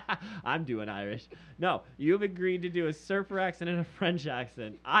 I'm doing Irish. No, you've agreed to do a surfer accent and a French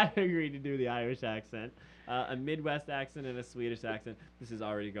accent. I've agreed to do the Irish accent, a Midwest accent, and a Swedish accent. This is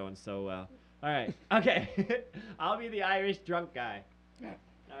already going so well. All right. Okay. I'll be the Irish drunk guy. All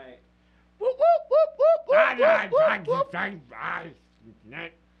right. Whoop, whoop, whoop, whoop, whoop, whoop, whoop, whoop.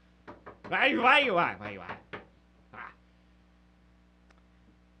 Why you are?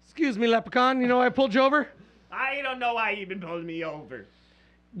 Excuse me, leprechaun. You know why I pulled you over? I don't know why you've been pulling me over.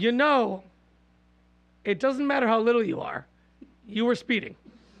 You know, it doesn't matter how little you are. You were speeding.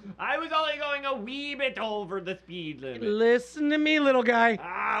 I was only going a wee bit over the speed limit. Listen to me, little guy.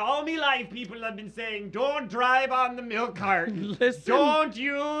 All me life, people have been saying, don't drive on the milk cart. Listen. Don't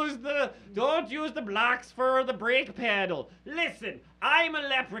use the blocks for the brake pedal. Listen, I'm a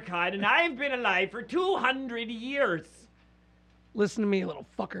leprechaun and I've been alive for 200 years. Listen to me, little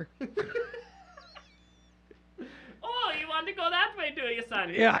fucker. Oh, you want to go that way, do you,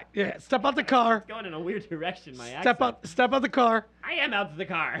 son? Yeah. Step out the car. It's going in a weird direction, my Step out the car. I am out of the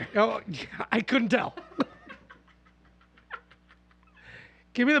car. Oh, I couldn't tell.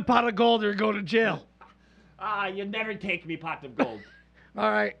 Give me the pot of gold or go to jail. You never take me pot of gold.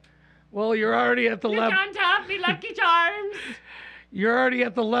 All right. Well, you're already at the You level. can't have me Lucky Charms. You're already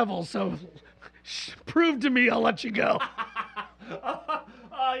at the level, so prove to me I'll let you go.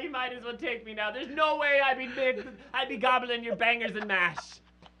 Oh, you might as well take me now. There's no way I'd be gobbling your bangers and mash.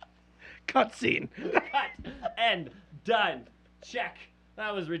 Cutscene. Cut. End. Done. Check.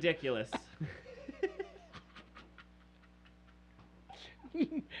 That was ridiculous.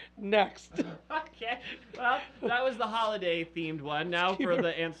 Next. Okay. Well, that was the holiday-themed one. Now for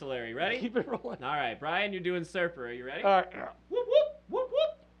the ancillary. Ready? Keep it rolling. All right, Brian, you're doing surfer. Are you ready? All right. Whoop, whoop, whoop,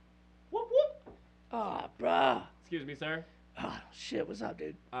 whoop. Whoop, whoop. Ah, bruh. Excuse me, sir. Oh, shit. What's up,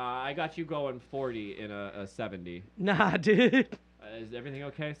 dude? I got you going 40 in a 70. Nah, dude. Is everything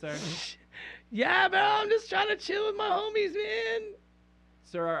okay, sir? Yeah, bro. I'm just trying to chill with my homies, man.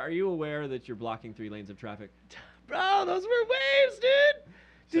 Sir, are you aware that you're blocking 3 lanes of traffic? Bro, those were waves, dude.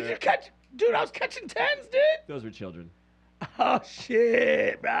 Did Sir. you catch? Dude, I was catching tens, dude. Those were children. Oh,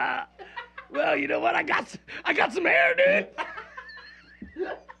 shit, bro. Well, you know what? I got some hair, dude.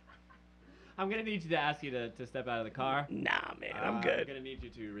 I'm going to need you to ask you to step out of the car. Nah, man. I'm good. I'm going to need you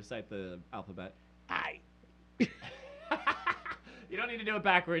to recite the alphabet. Aye. You don't need to do it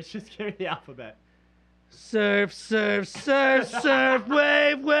backwards. Just give me the alphabet. Surf, surf, surf, surf,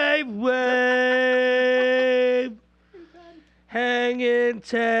 wave, wave, wave. Hanging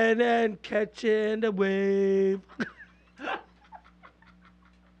 10 and catching the wave.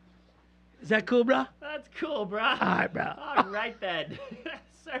 Is that cool, bro? That's cool, bro. All right, bro. All right, then.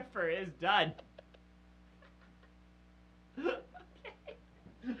 Surfer is done. Okay.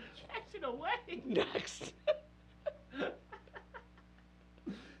 Catch it away. Next.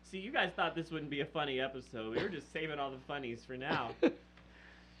 See, you guys thought this wouldn't be a funny episode. We were just saving all the funnies for now.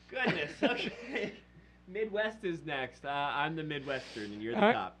 Goodness. Okay. Midwest is next. I'm the Midwestern, and you're the All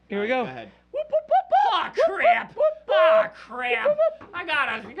right, top. here we All go. Go ahead. Whoop, whoop, whoop, whoop. Oh, crap. Oh, crap. I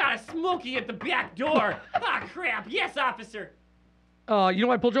got a smoky at the back door. Oh, crap. Yes, officer. You know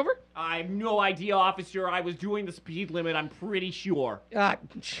why I pulled you over? I have no idea, officer. I was doing the speed limit, I'm pretty sure.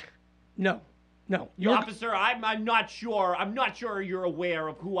 No. Officer, I'm not sure. I'm not sure you're aware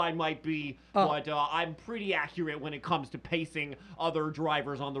of who I might be, but I'm pretty accurate when it comes to pacing other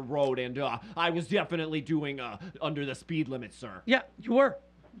drivers on the road, and I was definitely doing under the speed limit, sir. Yeah, you were.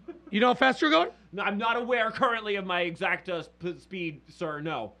 You know how fast you were going? No, I'm not aware currently of my exact speed, sir,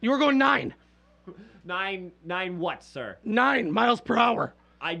 no. You were going 9. 9 what, sir? 9 miles per hour.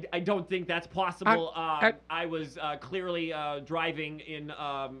 I don't think that's possible. I was clearly driving in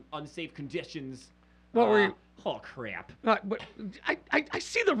unsafe conditions. What were you? Oh, crap. I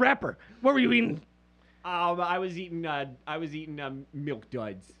see the wrapper. What were you eating? I was eating milk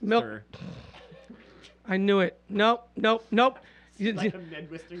duds, Milk. sir. I knew it. Nope. Like a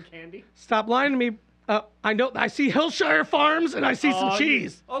Midwestern candy. Stop lying to me. I know. I see Hillshire Farms and I see some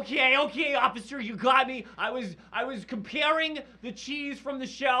cheese. Okay, officer, you got me. I was comparing the cheese from the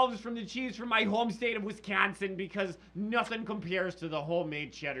shelves from the cheese from my home state of Wisconsin because nothing compares to the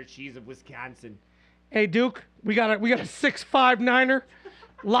homemade cheddar cheese of Wisconsin. Hey, Duke, we got a 659er.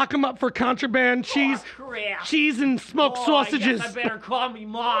 Lock him up for contraband cheese. Oh, crap. Cheese and smoked sausages. I guess I better call me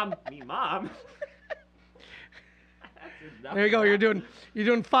mom. Me mom? enough. There you go. You're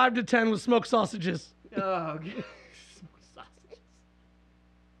doing 5 to 10 with smoked sausages. Oh, smoked sausages.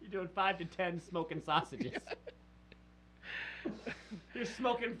 You're doing 5 to 10 smoking sausages. You're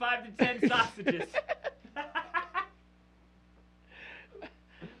smoking 5 to 10 sausages.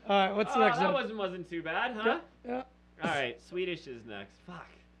 All right, what's the next that one? wasn't too bad, huh? Yeah. All right, Swedish is next. Fuck.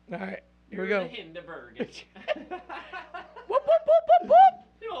 All right, here we go. Hindenburg. Whoop, whoop, whoop, whoop, whoop.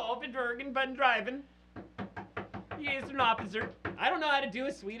 You open Bergen, but driving. Yes, an officer. I don't know how to do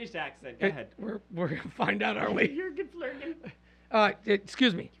a Swedish accent. Go ahead. We're gonna find out, aren't we? Jürgen Flurgen.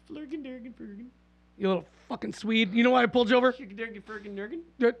 Excuse me, Flurgen, Durgen, Flurgen. you little fucking Swede. You know why I pulled you over? Jürgen, Durgen, Flurgen,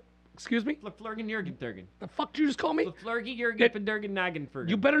 Nurgen. Excuse me. Flurgen, Jürgen, Durgen. The fuck did you just call me? Flurgy, Jürgen, Durgen, Nagen, Flurgen.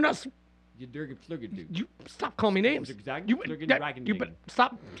 You better not. You Durgen, Flurgen, dude. You stop calling me names. Exact- You Flurgen, that- Dragon, you Dragon.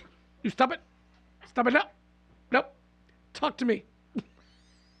 stop. You stop it. Stop it now. Nope. Talk to me.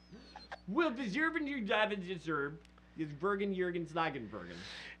 Well, the Jürgen, you David, Zerb. Is Bergen, Jürgen, Slagen, Bergen.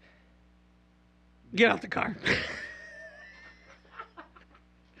 Get out the car.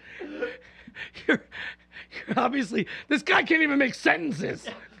 you're obviously this guy can't even make sentences.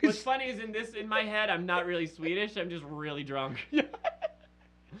 What's funny is in my head, I'm not really Swedish. I'm just really drunk. Yeah.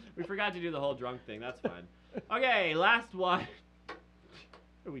 We forgot to do the whole drunk thing. That's fine. Okay, last one.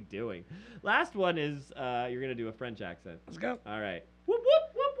 What are we doing? Last one is you're gonna do a French accent. Let's go. All right. Whoop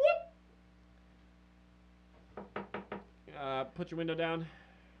whoop whoop whoop. Put your window down.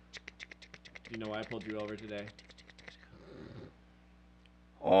 Do you know why I pulled you over today?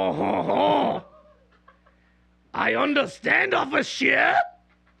 Oh, ho, ho. I understand, officer.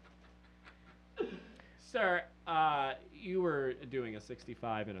 Sir, you were doing a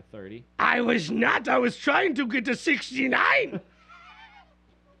 65 and a 30. I was not. I was trying to get to 69.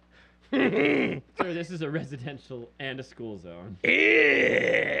 Sir, this is a residential and a school zone.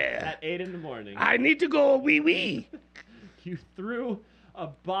 Yeah. At 8 in the morning, I need to go wee. you threw a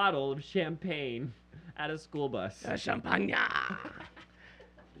bottle of champagne at a school bus. Champagne.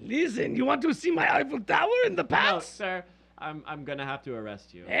 Listen, you want to see my Eiffel Tower in the No, past? sir, I'm gonna have to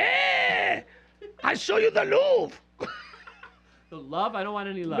arrest you. Hey, I show you the Louvre. The love? I don't want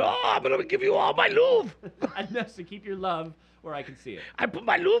any love. No, I'm gonna give you all my Louvre. I know, so keep your love where I can see it. I put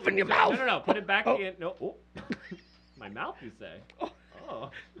my Louvre in your mouth. No, put it back Oh. in. No, oh. My mouth, you say? Oh.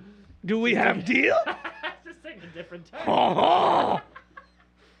 Do we have deal? Just take a different turn. Oh.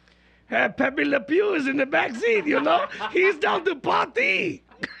 Pepe Le Pew is in the back seat, you know? He's down to party.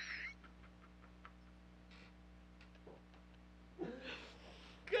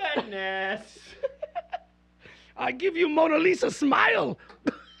 Goodness. I give you Mona Lisa smile.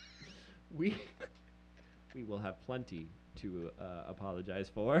 We will have plenty to apologize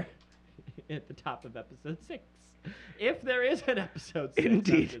for at the top of episode 6. If there is an episode 6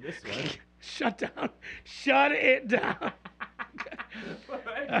 Indeed. after this one. Shut down. Shut it down. We're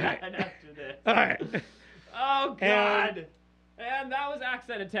done right. after this. All right. Oh, God. And that was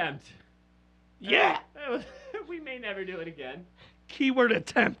accent attempt. Yeah. We may never do it again. Keyword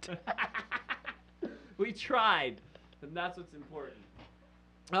attempt. We tried, and that's what's important.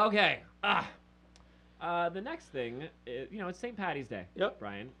 Okay. The next thing, is, it's St. Patty's Day, Yep.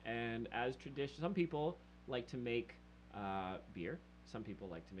 Brian. And as tradition, some people like to make beer. Some people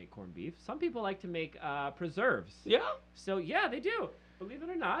like to make corned beef. Some people like to make preserves. Yeah. So, yeah, they do. Believe it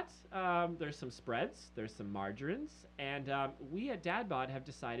or not, there's some spreads, there's some margarines, and we at DadBod have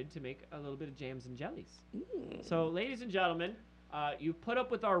decided to make a little bit of jams and jellies. So, ladies and gentlemen, you've put up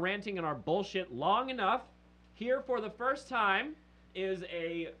with our ranting and our bullshit long enough. Here for the first time is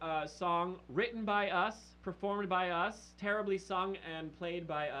a song written by us, performed by us, terribly sung and played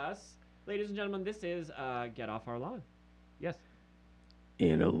by us. Ladies and gentlemen, this is Get Off Our Lawn. Yes.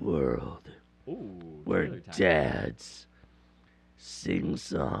 In a world Ooh, where trailer time. dads sing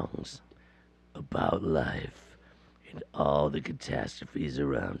songs about life and all the catastrophes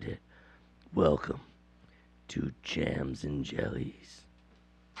around it, welcome to Jams and Jellies.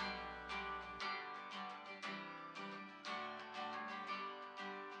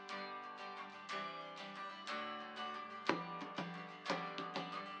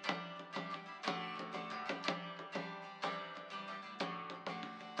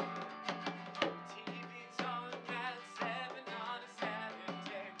 TV's on at 7 on a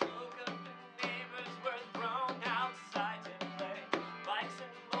Saturday. Woke up the neighbors were thrown outside to play. Bikes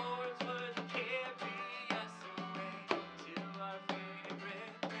and boards would carry us away to our favorite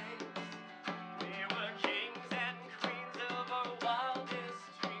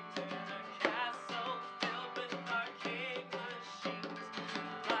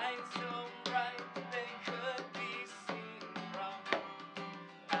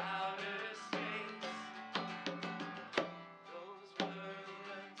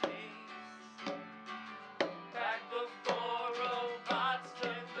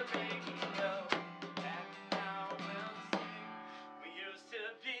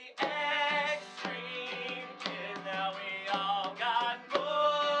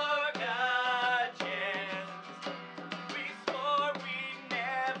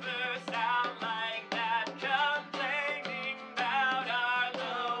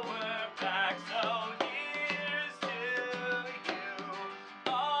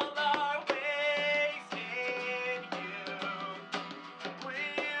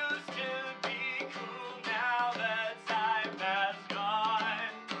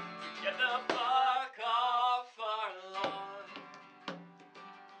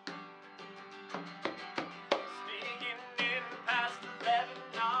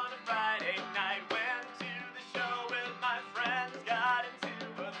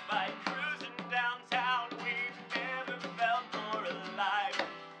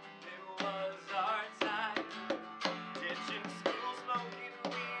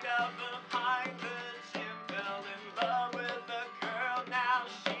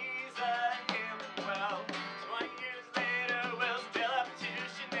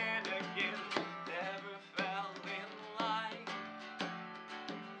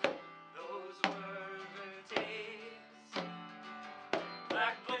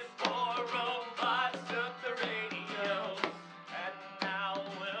Back before robots took the radio. And now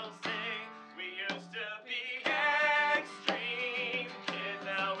we'll sing. We used to be extreme kids.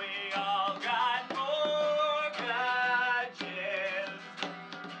 Now we all got mortgages.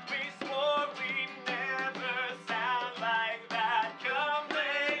 We swore we'd never sound like that,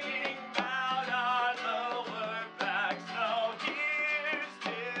 complaining about our lower backs. So here's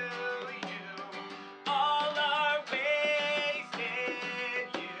to you, all our wasted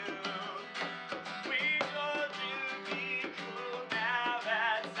youth. We told you be cool, now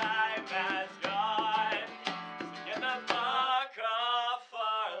that time has gone. So get the fuck off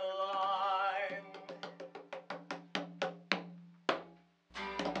our lawn.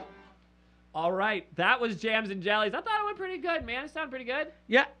 All right, that was Jams and Jellies. I thought it went pretty good, man. It sounded pretty good.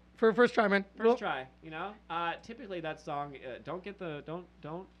 Yeah, for a first try, man. First try, you know. Typically, that song don't get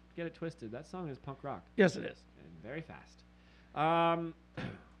it twisted. That song is punk rock Yes, it is. and very fast.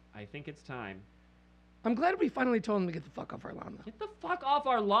 I think it's time. I'm glad we finally told him to get the fuck off our lawn, though. Get the fuck off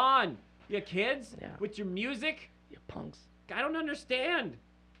our lawn, you kids. Yeah. With your music. You punks. I don't understand.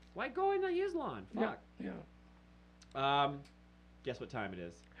 Why go into his lawn? Fuck. Yeah. Guess what time it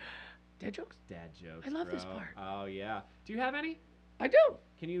is? Dad jokes? Dad jokes. I love this bro. part. Oh yeah. Do you have any? I do.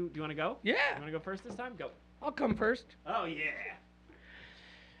 Do you want to go? Yeah. You want to go first this time? Go. I'll come first. Oh yeah.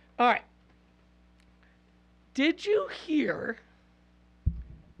 All right. Did you hear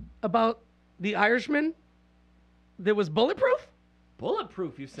about the Irishman that was bulletproof?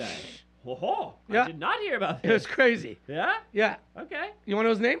 Bulletproof, you say? Ho Yeah. I did not hear about It was this. crazy. Yeah? Yeah. Okay. You want to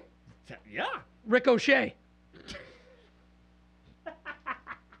know his name? Yeah. Ricochet.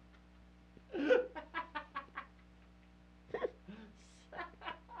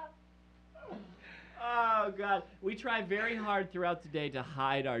 Oh God. We try very hard throughout the day to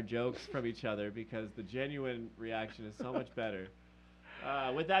hide our jokes from each other because the genuine reaction is so much better.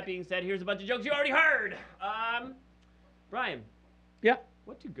 With that being said, here's a bunch of jokes you already heard. Brian, Yeah.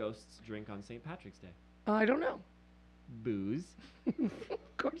 what do ghosts drink on St. Patrick's Day? I don't know. Booze.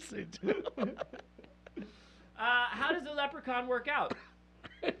 Of course they do. How does a leprechaun work out?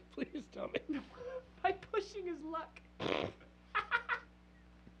 Please tell me. By pushing his luck.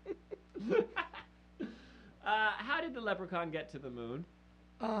 How did the leprechaun get to the moon?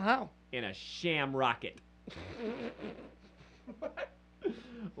 How? In a sham rocket.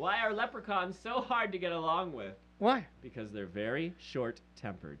 Why are leprechauns so hard to get along with? Why? Because they're very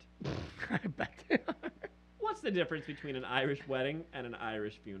short-tempered. I bet they are. What's the difference between an Irish wedding and an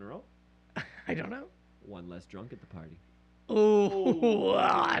Irish funeral? I don't know. One less drunk at the party. Ooh,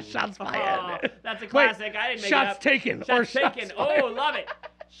 shots Oh, fired. that's a classic. I didn't make it shots up. taken. Shots or taken. shots Oh, fired. love it.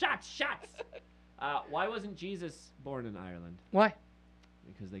 Shots. Why wasn't Jesus born in Ireland? Why?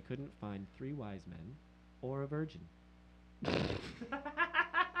 Because they couldn't find 3 wise men or a virgin.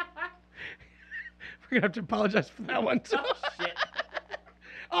 We're gonna have to apologize for that one too. Oh, shit.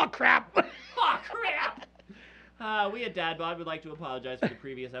 Oh crap. Oh, crap. We at DadBod would like to apologize for the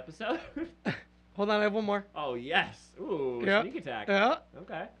previous episode. Hold on, I have one more. Oh, yes. Ooh, Yeah. sneak attack. Yeah.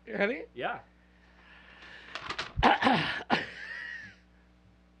 Okay. You ready? Yeah.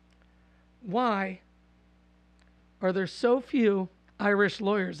 Why are there so few Irish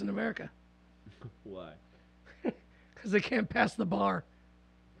lawyers in America? Why? Because they can't pass the bar.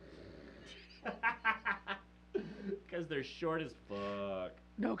 Because they're short as fuck.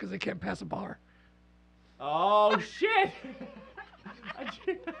 No, because they can't pass a bar. Oh, shit.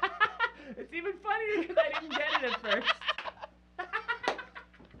 It's even funnier because I didn't get it at first.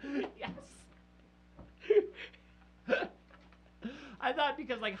 Yes. I thought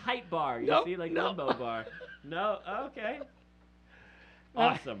because like height bar, you Nope, see, like nope. limbo bar. No, okay.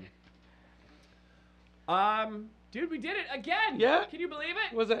 Awesome. Dude, we did it again. Yeah? Can you believe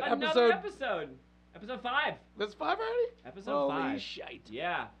it? Was it another episode? Episode 5. That's 5 already? Episode 5. Holy shite.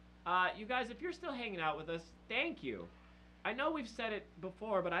 Yeah. You guys, if you're still hanging out with us, thank you. I know we've said it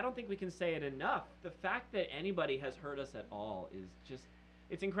before, but I don't think we can say it enough. The fact that anybody has heard us at all is just,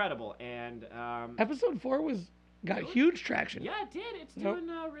 it's incredible. And Episode 4 got huge traction. yeah, it did. It's Nope. doing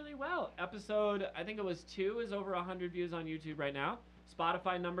really well. Episode, I think it was 2, is over 100 views on YouTube right now.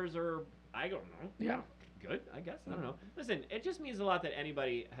 Spotify numbers are, I don't know. Yeah. Good, I guess. I don't know. Listen, it just means a lot that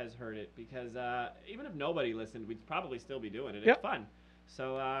anybody has heard it because even if nobody listened, we'd probably still be doing it. Yep. It's fun.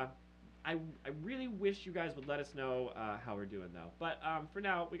 So I really wish you guys would let us know how we're doing, though. But for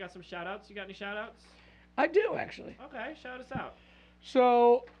now, we got some shout-outs. You got any shout-outs? I do, actually. Okay, shout us out.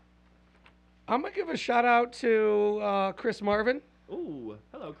 So, I'm going to give a shout out to Chris Marvin, Ooh,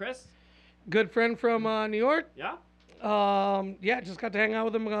 hello, Chris. good friend from New York. Yeah? Yeah, just got to hang out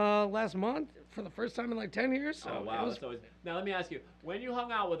with him last month. for the first time in like 10 years. So Oh wow, it was, that's always. Now let me ask you: when you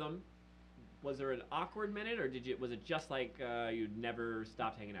hung out with him, was there an awkward minute, or was it just like you never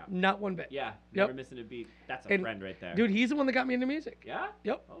stopped hanging out? not one bit. Yeah, Yep. never missing a beat. That's a And, friend right there. Dude, he's the one that got me into music. Yeah.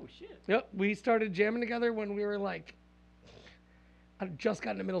 Yep. Oh shit. Yep. We started jamming together when we were like, I just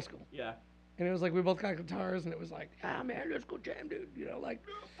got into middle school. Yeah. And it was like we both got guitars, and it was like, man, let's go jam, dude. You know, like.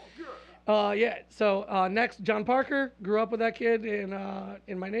 Yeah. So next, John Parker. Grew up with that kid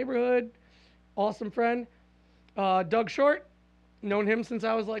in my neighborhood. Awesome friend. Doug Short. Known him since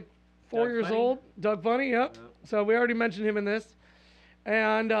I was like 4 Doug years Funny? old. Doug Funny. Yep. Yep. So we already mentioned him in this.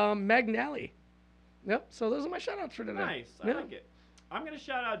 And Meg Nally. Yep. So those are my shout outs for today. Nice. I Yeah. like it. I'm gonna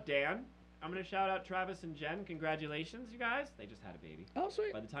shout out Dan. I'm gonna shout out Travis and Jen. Congratulations, you guys. They just had a baby. Oh,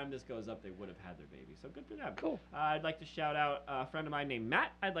 sweet. By the time this goes up, they would have had their baby. So good for them. Cool. I'd like to shout out a friend of mine named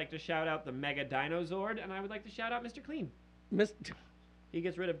Matt. I'd like to shout out the Mega Dinozord, and I would like to shout out Mr. Clean. He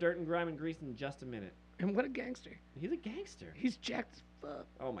gets rid of dirt and grime and grease in just a minute. And what a gangster. He's a gangster. He's jacked as fuck.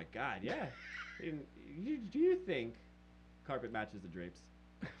 Oh my God, yeah. Do you think carpet matches the drapes?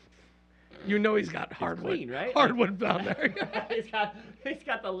 You know he's got hardwood. Clean, right? Hardwood down there. he's got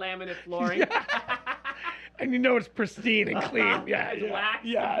the laminate flooring. Yeah. And you know it's pristine and clean. Yeah. It's yeah. waxed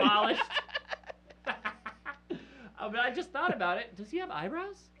yeah. and polished. But I just thought about it. Does he have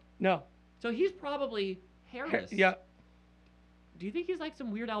eyebrows? No. So he's probably hairless. Yeah. Do you think he's like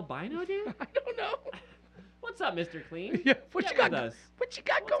some weird albino dude? I don't know. What's up, Mr. Clean? Yeah. What Get you got? with us. What you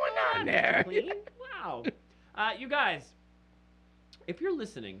got What's going on there? Mr. Clean? Wow. You guys, if you're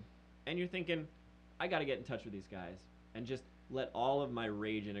listening and you're thinking, I got to get in touch with these guys and just let all of my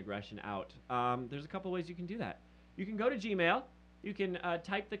rage and aggression out, there's a couple ways you can do that. You can go to Gmail. You can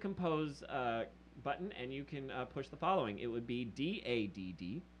type the compose button, and you can push the following. It would be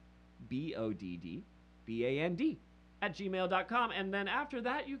DadBodBand at gmail.com. And then after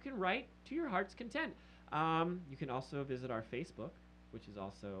that, you can write to your heart's content. You can also visit our Facebook, which is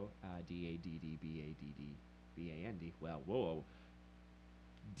also DadBodBand. Well, whoa.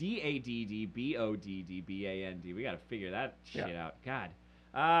 DadBodBand. We got to figure that shit out. God.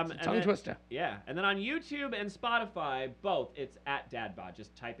 It's a tongue twister. Yeah. And then on YouTube and Spotify, both, it's at DadBod.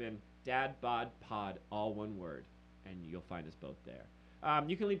 Just type in DadBodPod, all one word, and you'll find us both there.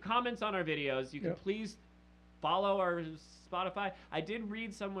 You can leave comments on our videos. You can please follow our Spotify. I did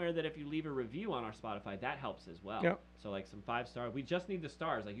read somewhere that if you leave a review on our Spotify, that helps as well. Yep. So like some 5-star. We just need the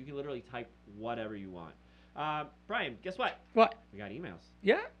stars. Like you can literally type whatever you want. Brian, guess what? What? We got emails.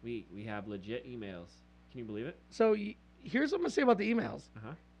 Yeah. We have legit emails. Can you believe it? So here's what I'm gonna say about the emails.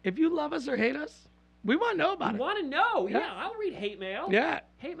 Uh-huh. If you love us or hate us, we want to know about You it. want to know? Yeah. Yeah, I'll read hate mail. Yeah.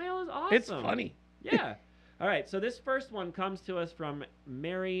 Hate mail is awesome. It's funny. Yeah. All right. So this first one comes to us from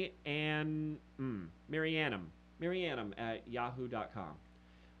Mariannum at yahoo.com.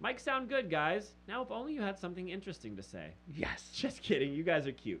 Mic sound good, guys. Now, if only you had something interesting to say. Yes. Just kidding. You guys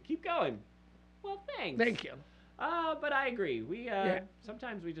are cute. Keep going. Well, thanks. Thank you. But I agree. We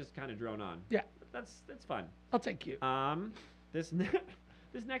sometimes we just kind of drone on. Yeah. That's fun. I'll take you. This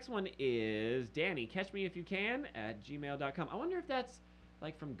next one is Danny. Catch me if you can at gmail.com. I wonder if that's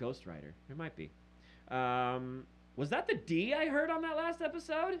like from Ghost Rider. It might be. Was that the D I heard on that last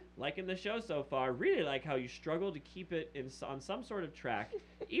episode? Liking the show so far. Really like how you struggle to keep it on some sort of track,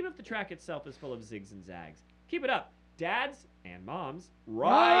 even if the track itself is full of zigs and zags. Keep it up. Dads and moms,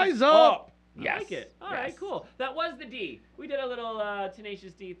 rise up. I Yes. like it. All right, cool. That was the D. We did a little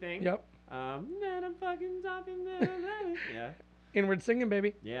Tenacious D thing. Yep. Man, I'm fucking stopping. Yeah. Inward singing,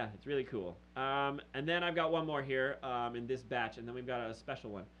 baby. Yeah, it's really cool. And then I've got one more here in this batch, and then we've got a special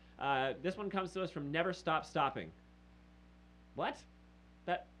one. This one comes to us from Never Stop Stopping. What?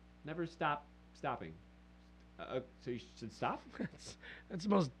 That Never Stop Stopping. So you should stop? That's the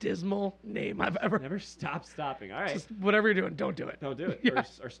most dismal name I've ever. Never Stop Stopping. All right. Just whatever you're doing, don't do it. Don't do it. Yeah.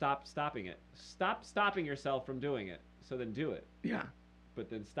 Or stop stopping it. Stop stopping yourself from doing it. So then do it. Yeah. But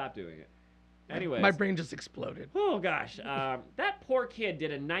then stop doing it. Anyways. My brain just exploded. Oh, gosh. That poor kid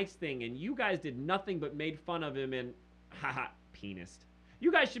did a nice thing, and you guys did nothing but made fun of him and, haha, penis.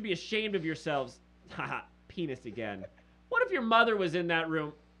 You guys should be ashamed of yourselves. Haha, penis again. What if your mother was in that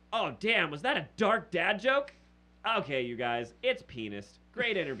room? Oh, damn, was that a dark dad joke? Okay, you guys, it's penis.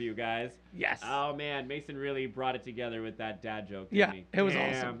 Great interview, guys. Yes. Oh, man, Mason really brought it together with that dad joke, Yeah, didn't he? it was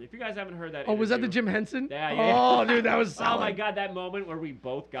Damn. awesome. If you guys haven't heard that Oh, was that the interview- Jim Henson? Yeah. Oh, dude, that was solid. Oh, my God, that moment where we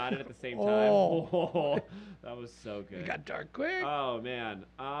both got it at the same time. Oh. That was so good. It got dark quick. Oh, man.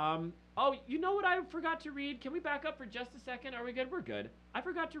 Oh, you know what I forgot to read? Can we back up for just a second? Are we good? We're good. I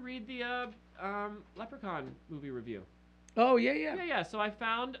forgot to read the Leprechaun movie review. Oh, yeah. Yeah. So I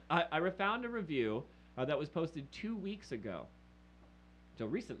found a review that was posted 2 weeks ago. So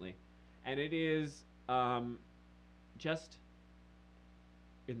recently. and it is just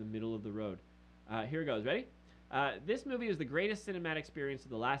in the middle of the road. Here it goes. Ready? This movie is the greatest cinematic experience of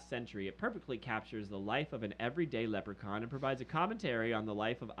the last century. It perfectly captures the life of an everyday leprechaun and provides a commentary on the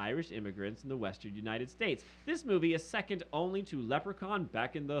life of Irish immigrants in the western United States. This movie is second only to Leprechaun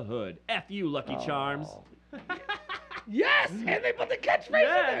Back in the Hood. F you, Lucky Charms. Yes, and they put the catchphrase in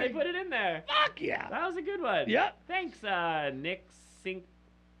Yeah, there. they put it in there. Fuck yeah. That was a good one. Yep. Thanks, Nick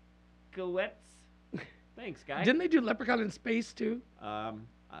Sinkowitz. Thanks, guy. Didn't they do Leprechaun in Space too?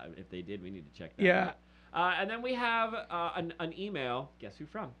 If they did, we need to check that Yeah. out. And then we have an email. Guess who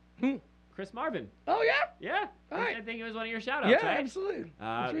from? Chris Marvin. Oh yeah. Yeah. All right. I think it was one of your shout-outs, Yeah, right? absolutely.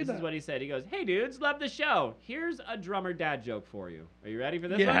 Let's read This is that. what he said. He goes, "Hey, dudes, love the show. Here's a drummer dad joke for you. Are you ready for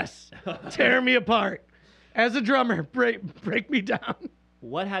this Yes. one? Tear me apart. As a drummer, break me down.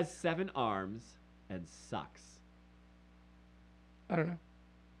 What has 7 arms and sucks? I don't know.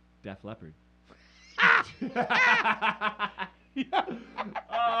 Def Leppard." Yeah.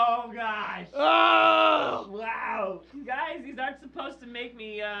 Oh, gosh. Oh. Wow. Guys, these aren't supposed to make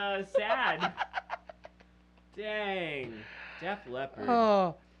me sad. Dang. Def Leppard.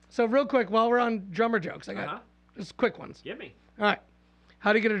 Oh. So real quick, while we're on drummer jokes, I got Uh-huh. just quick ones. Give me. All right.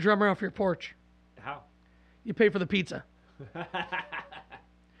 How do you get a drummer off your porch? How? You pay for the pizza.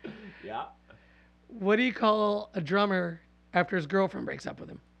 Yeah. What do you call a drummer after his girlfriend breaks up with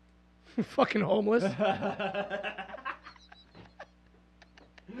him? Fucking homeless.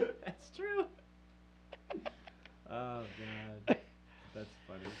 That's true. Oh, God. That's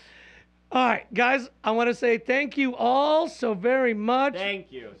funny. All right, guys, I want to say thank you all so very much.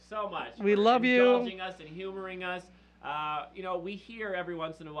 Thank you so much. We for love you. indulging us and humoring us. We hear every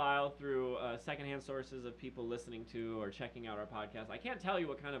once in a while through secondhand sources of people listening to or checking out our podcast. I can't tell you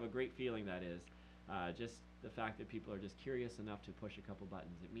what kind of a great feeling that is. Just the fact that people are just curious enough to push a couple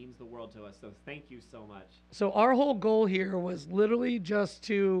buttons. It means the world to us. So thank you so much. So our whole goal here was literally just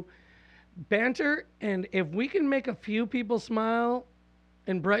to banter, and if we can make a few people smile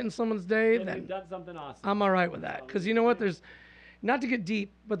and brighten someone's day, Then then we've done something awesome. I'm all right with that. Because you know what? There's, not to get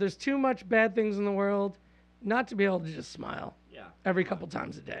deep, but there's too much bad things in the world not to be able to just smile Yeah. every couple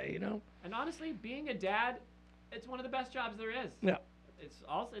times a day, you know? And honestly, being a dad, it's one of the best jobs there is. Yeah.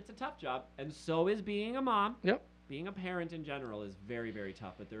 It's a tough job, and so is being a mom. Yep. Being a parent in general is very, very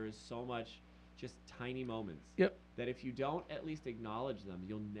tough, but there is so much just tiny moments Yep. that if you don't at least acknowledge them,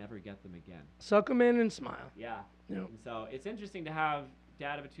 you'll never get them again. Suck them in and smile. Yeah. Yep. And so it's interesting to have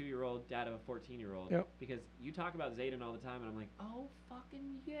dad of a 2-year-old, dad of a 14-year-old, Yep. because you talk about Zayden all the time, and I'm like, oh,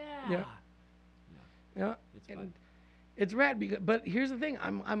 fucking yeah. Yeah. Yeah. It's And fun. it's rad, because, but here's the thing.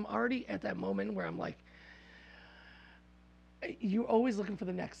 I'm already at that moment where I'm like, you're always looking for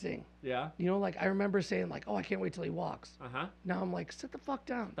the next thing. Yeah. You know, like I remember saying like, oh, I can't wait till he walks. Uh-huh. Now I'm like, sit the fuck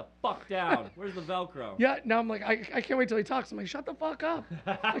down. The fuck down. Where's the Velcro? Yeah, now I'm like, I can't wait till he talks. I'm like, shut the fuck up.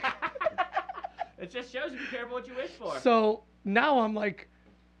 It just shows you be careful what you wish for. So now I'm like,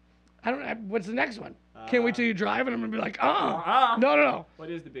 what's the next one? Can't wait till you drive, and I'm gonna be like, no.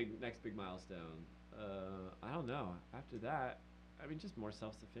 What is the next big milestone? I don't know. After that, I mean, just more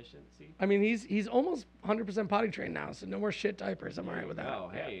self-sufficiency. I mean, he's almost 100% potty trained now, so no more shit diapers. I'm all right with that. Oh,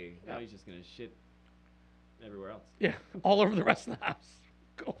 Yeah. hey, Yeah. now he's just gonna shit everywhere else. Yeah, all over the rest of the house.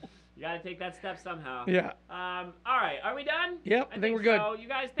 Cool. You gotta take that step somehow. Yeah. All right, are we done? Yep, I think we're good. So, you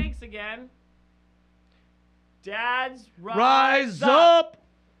guys, thanks again. Dads, Rise up.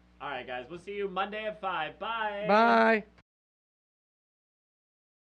 All right, guys, we'll see you Monday at 5. Bye. Bye.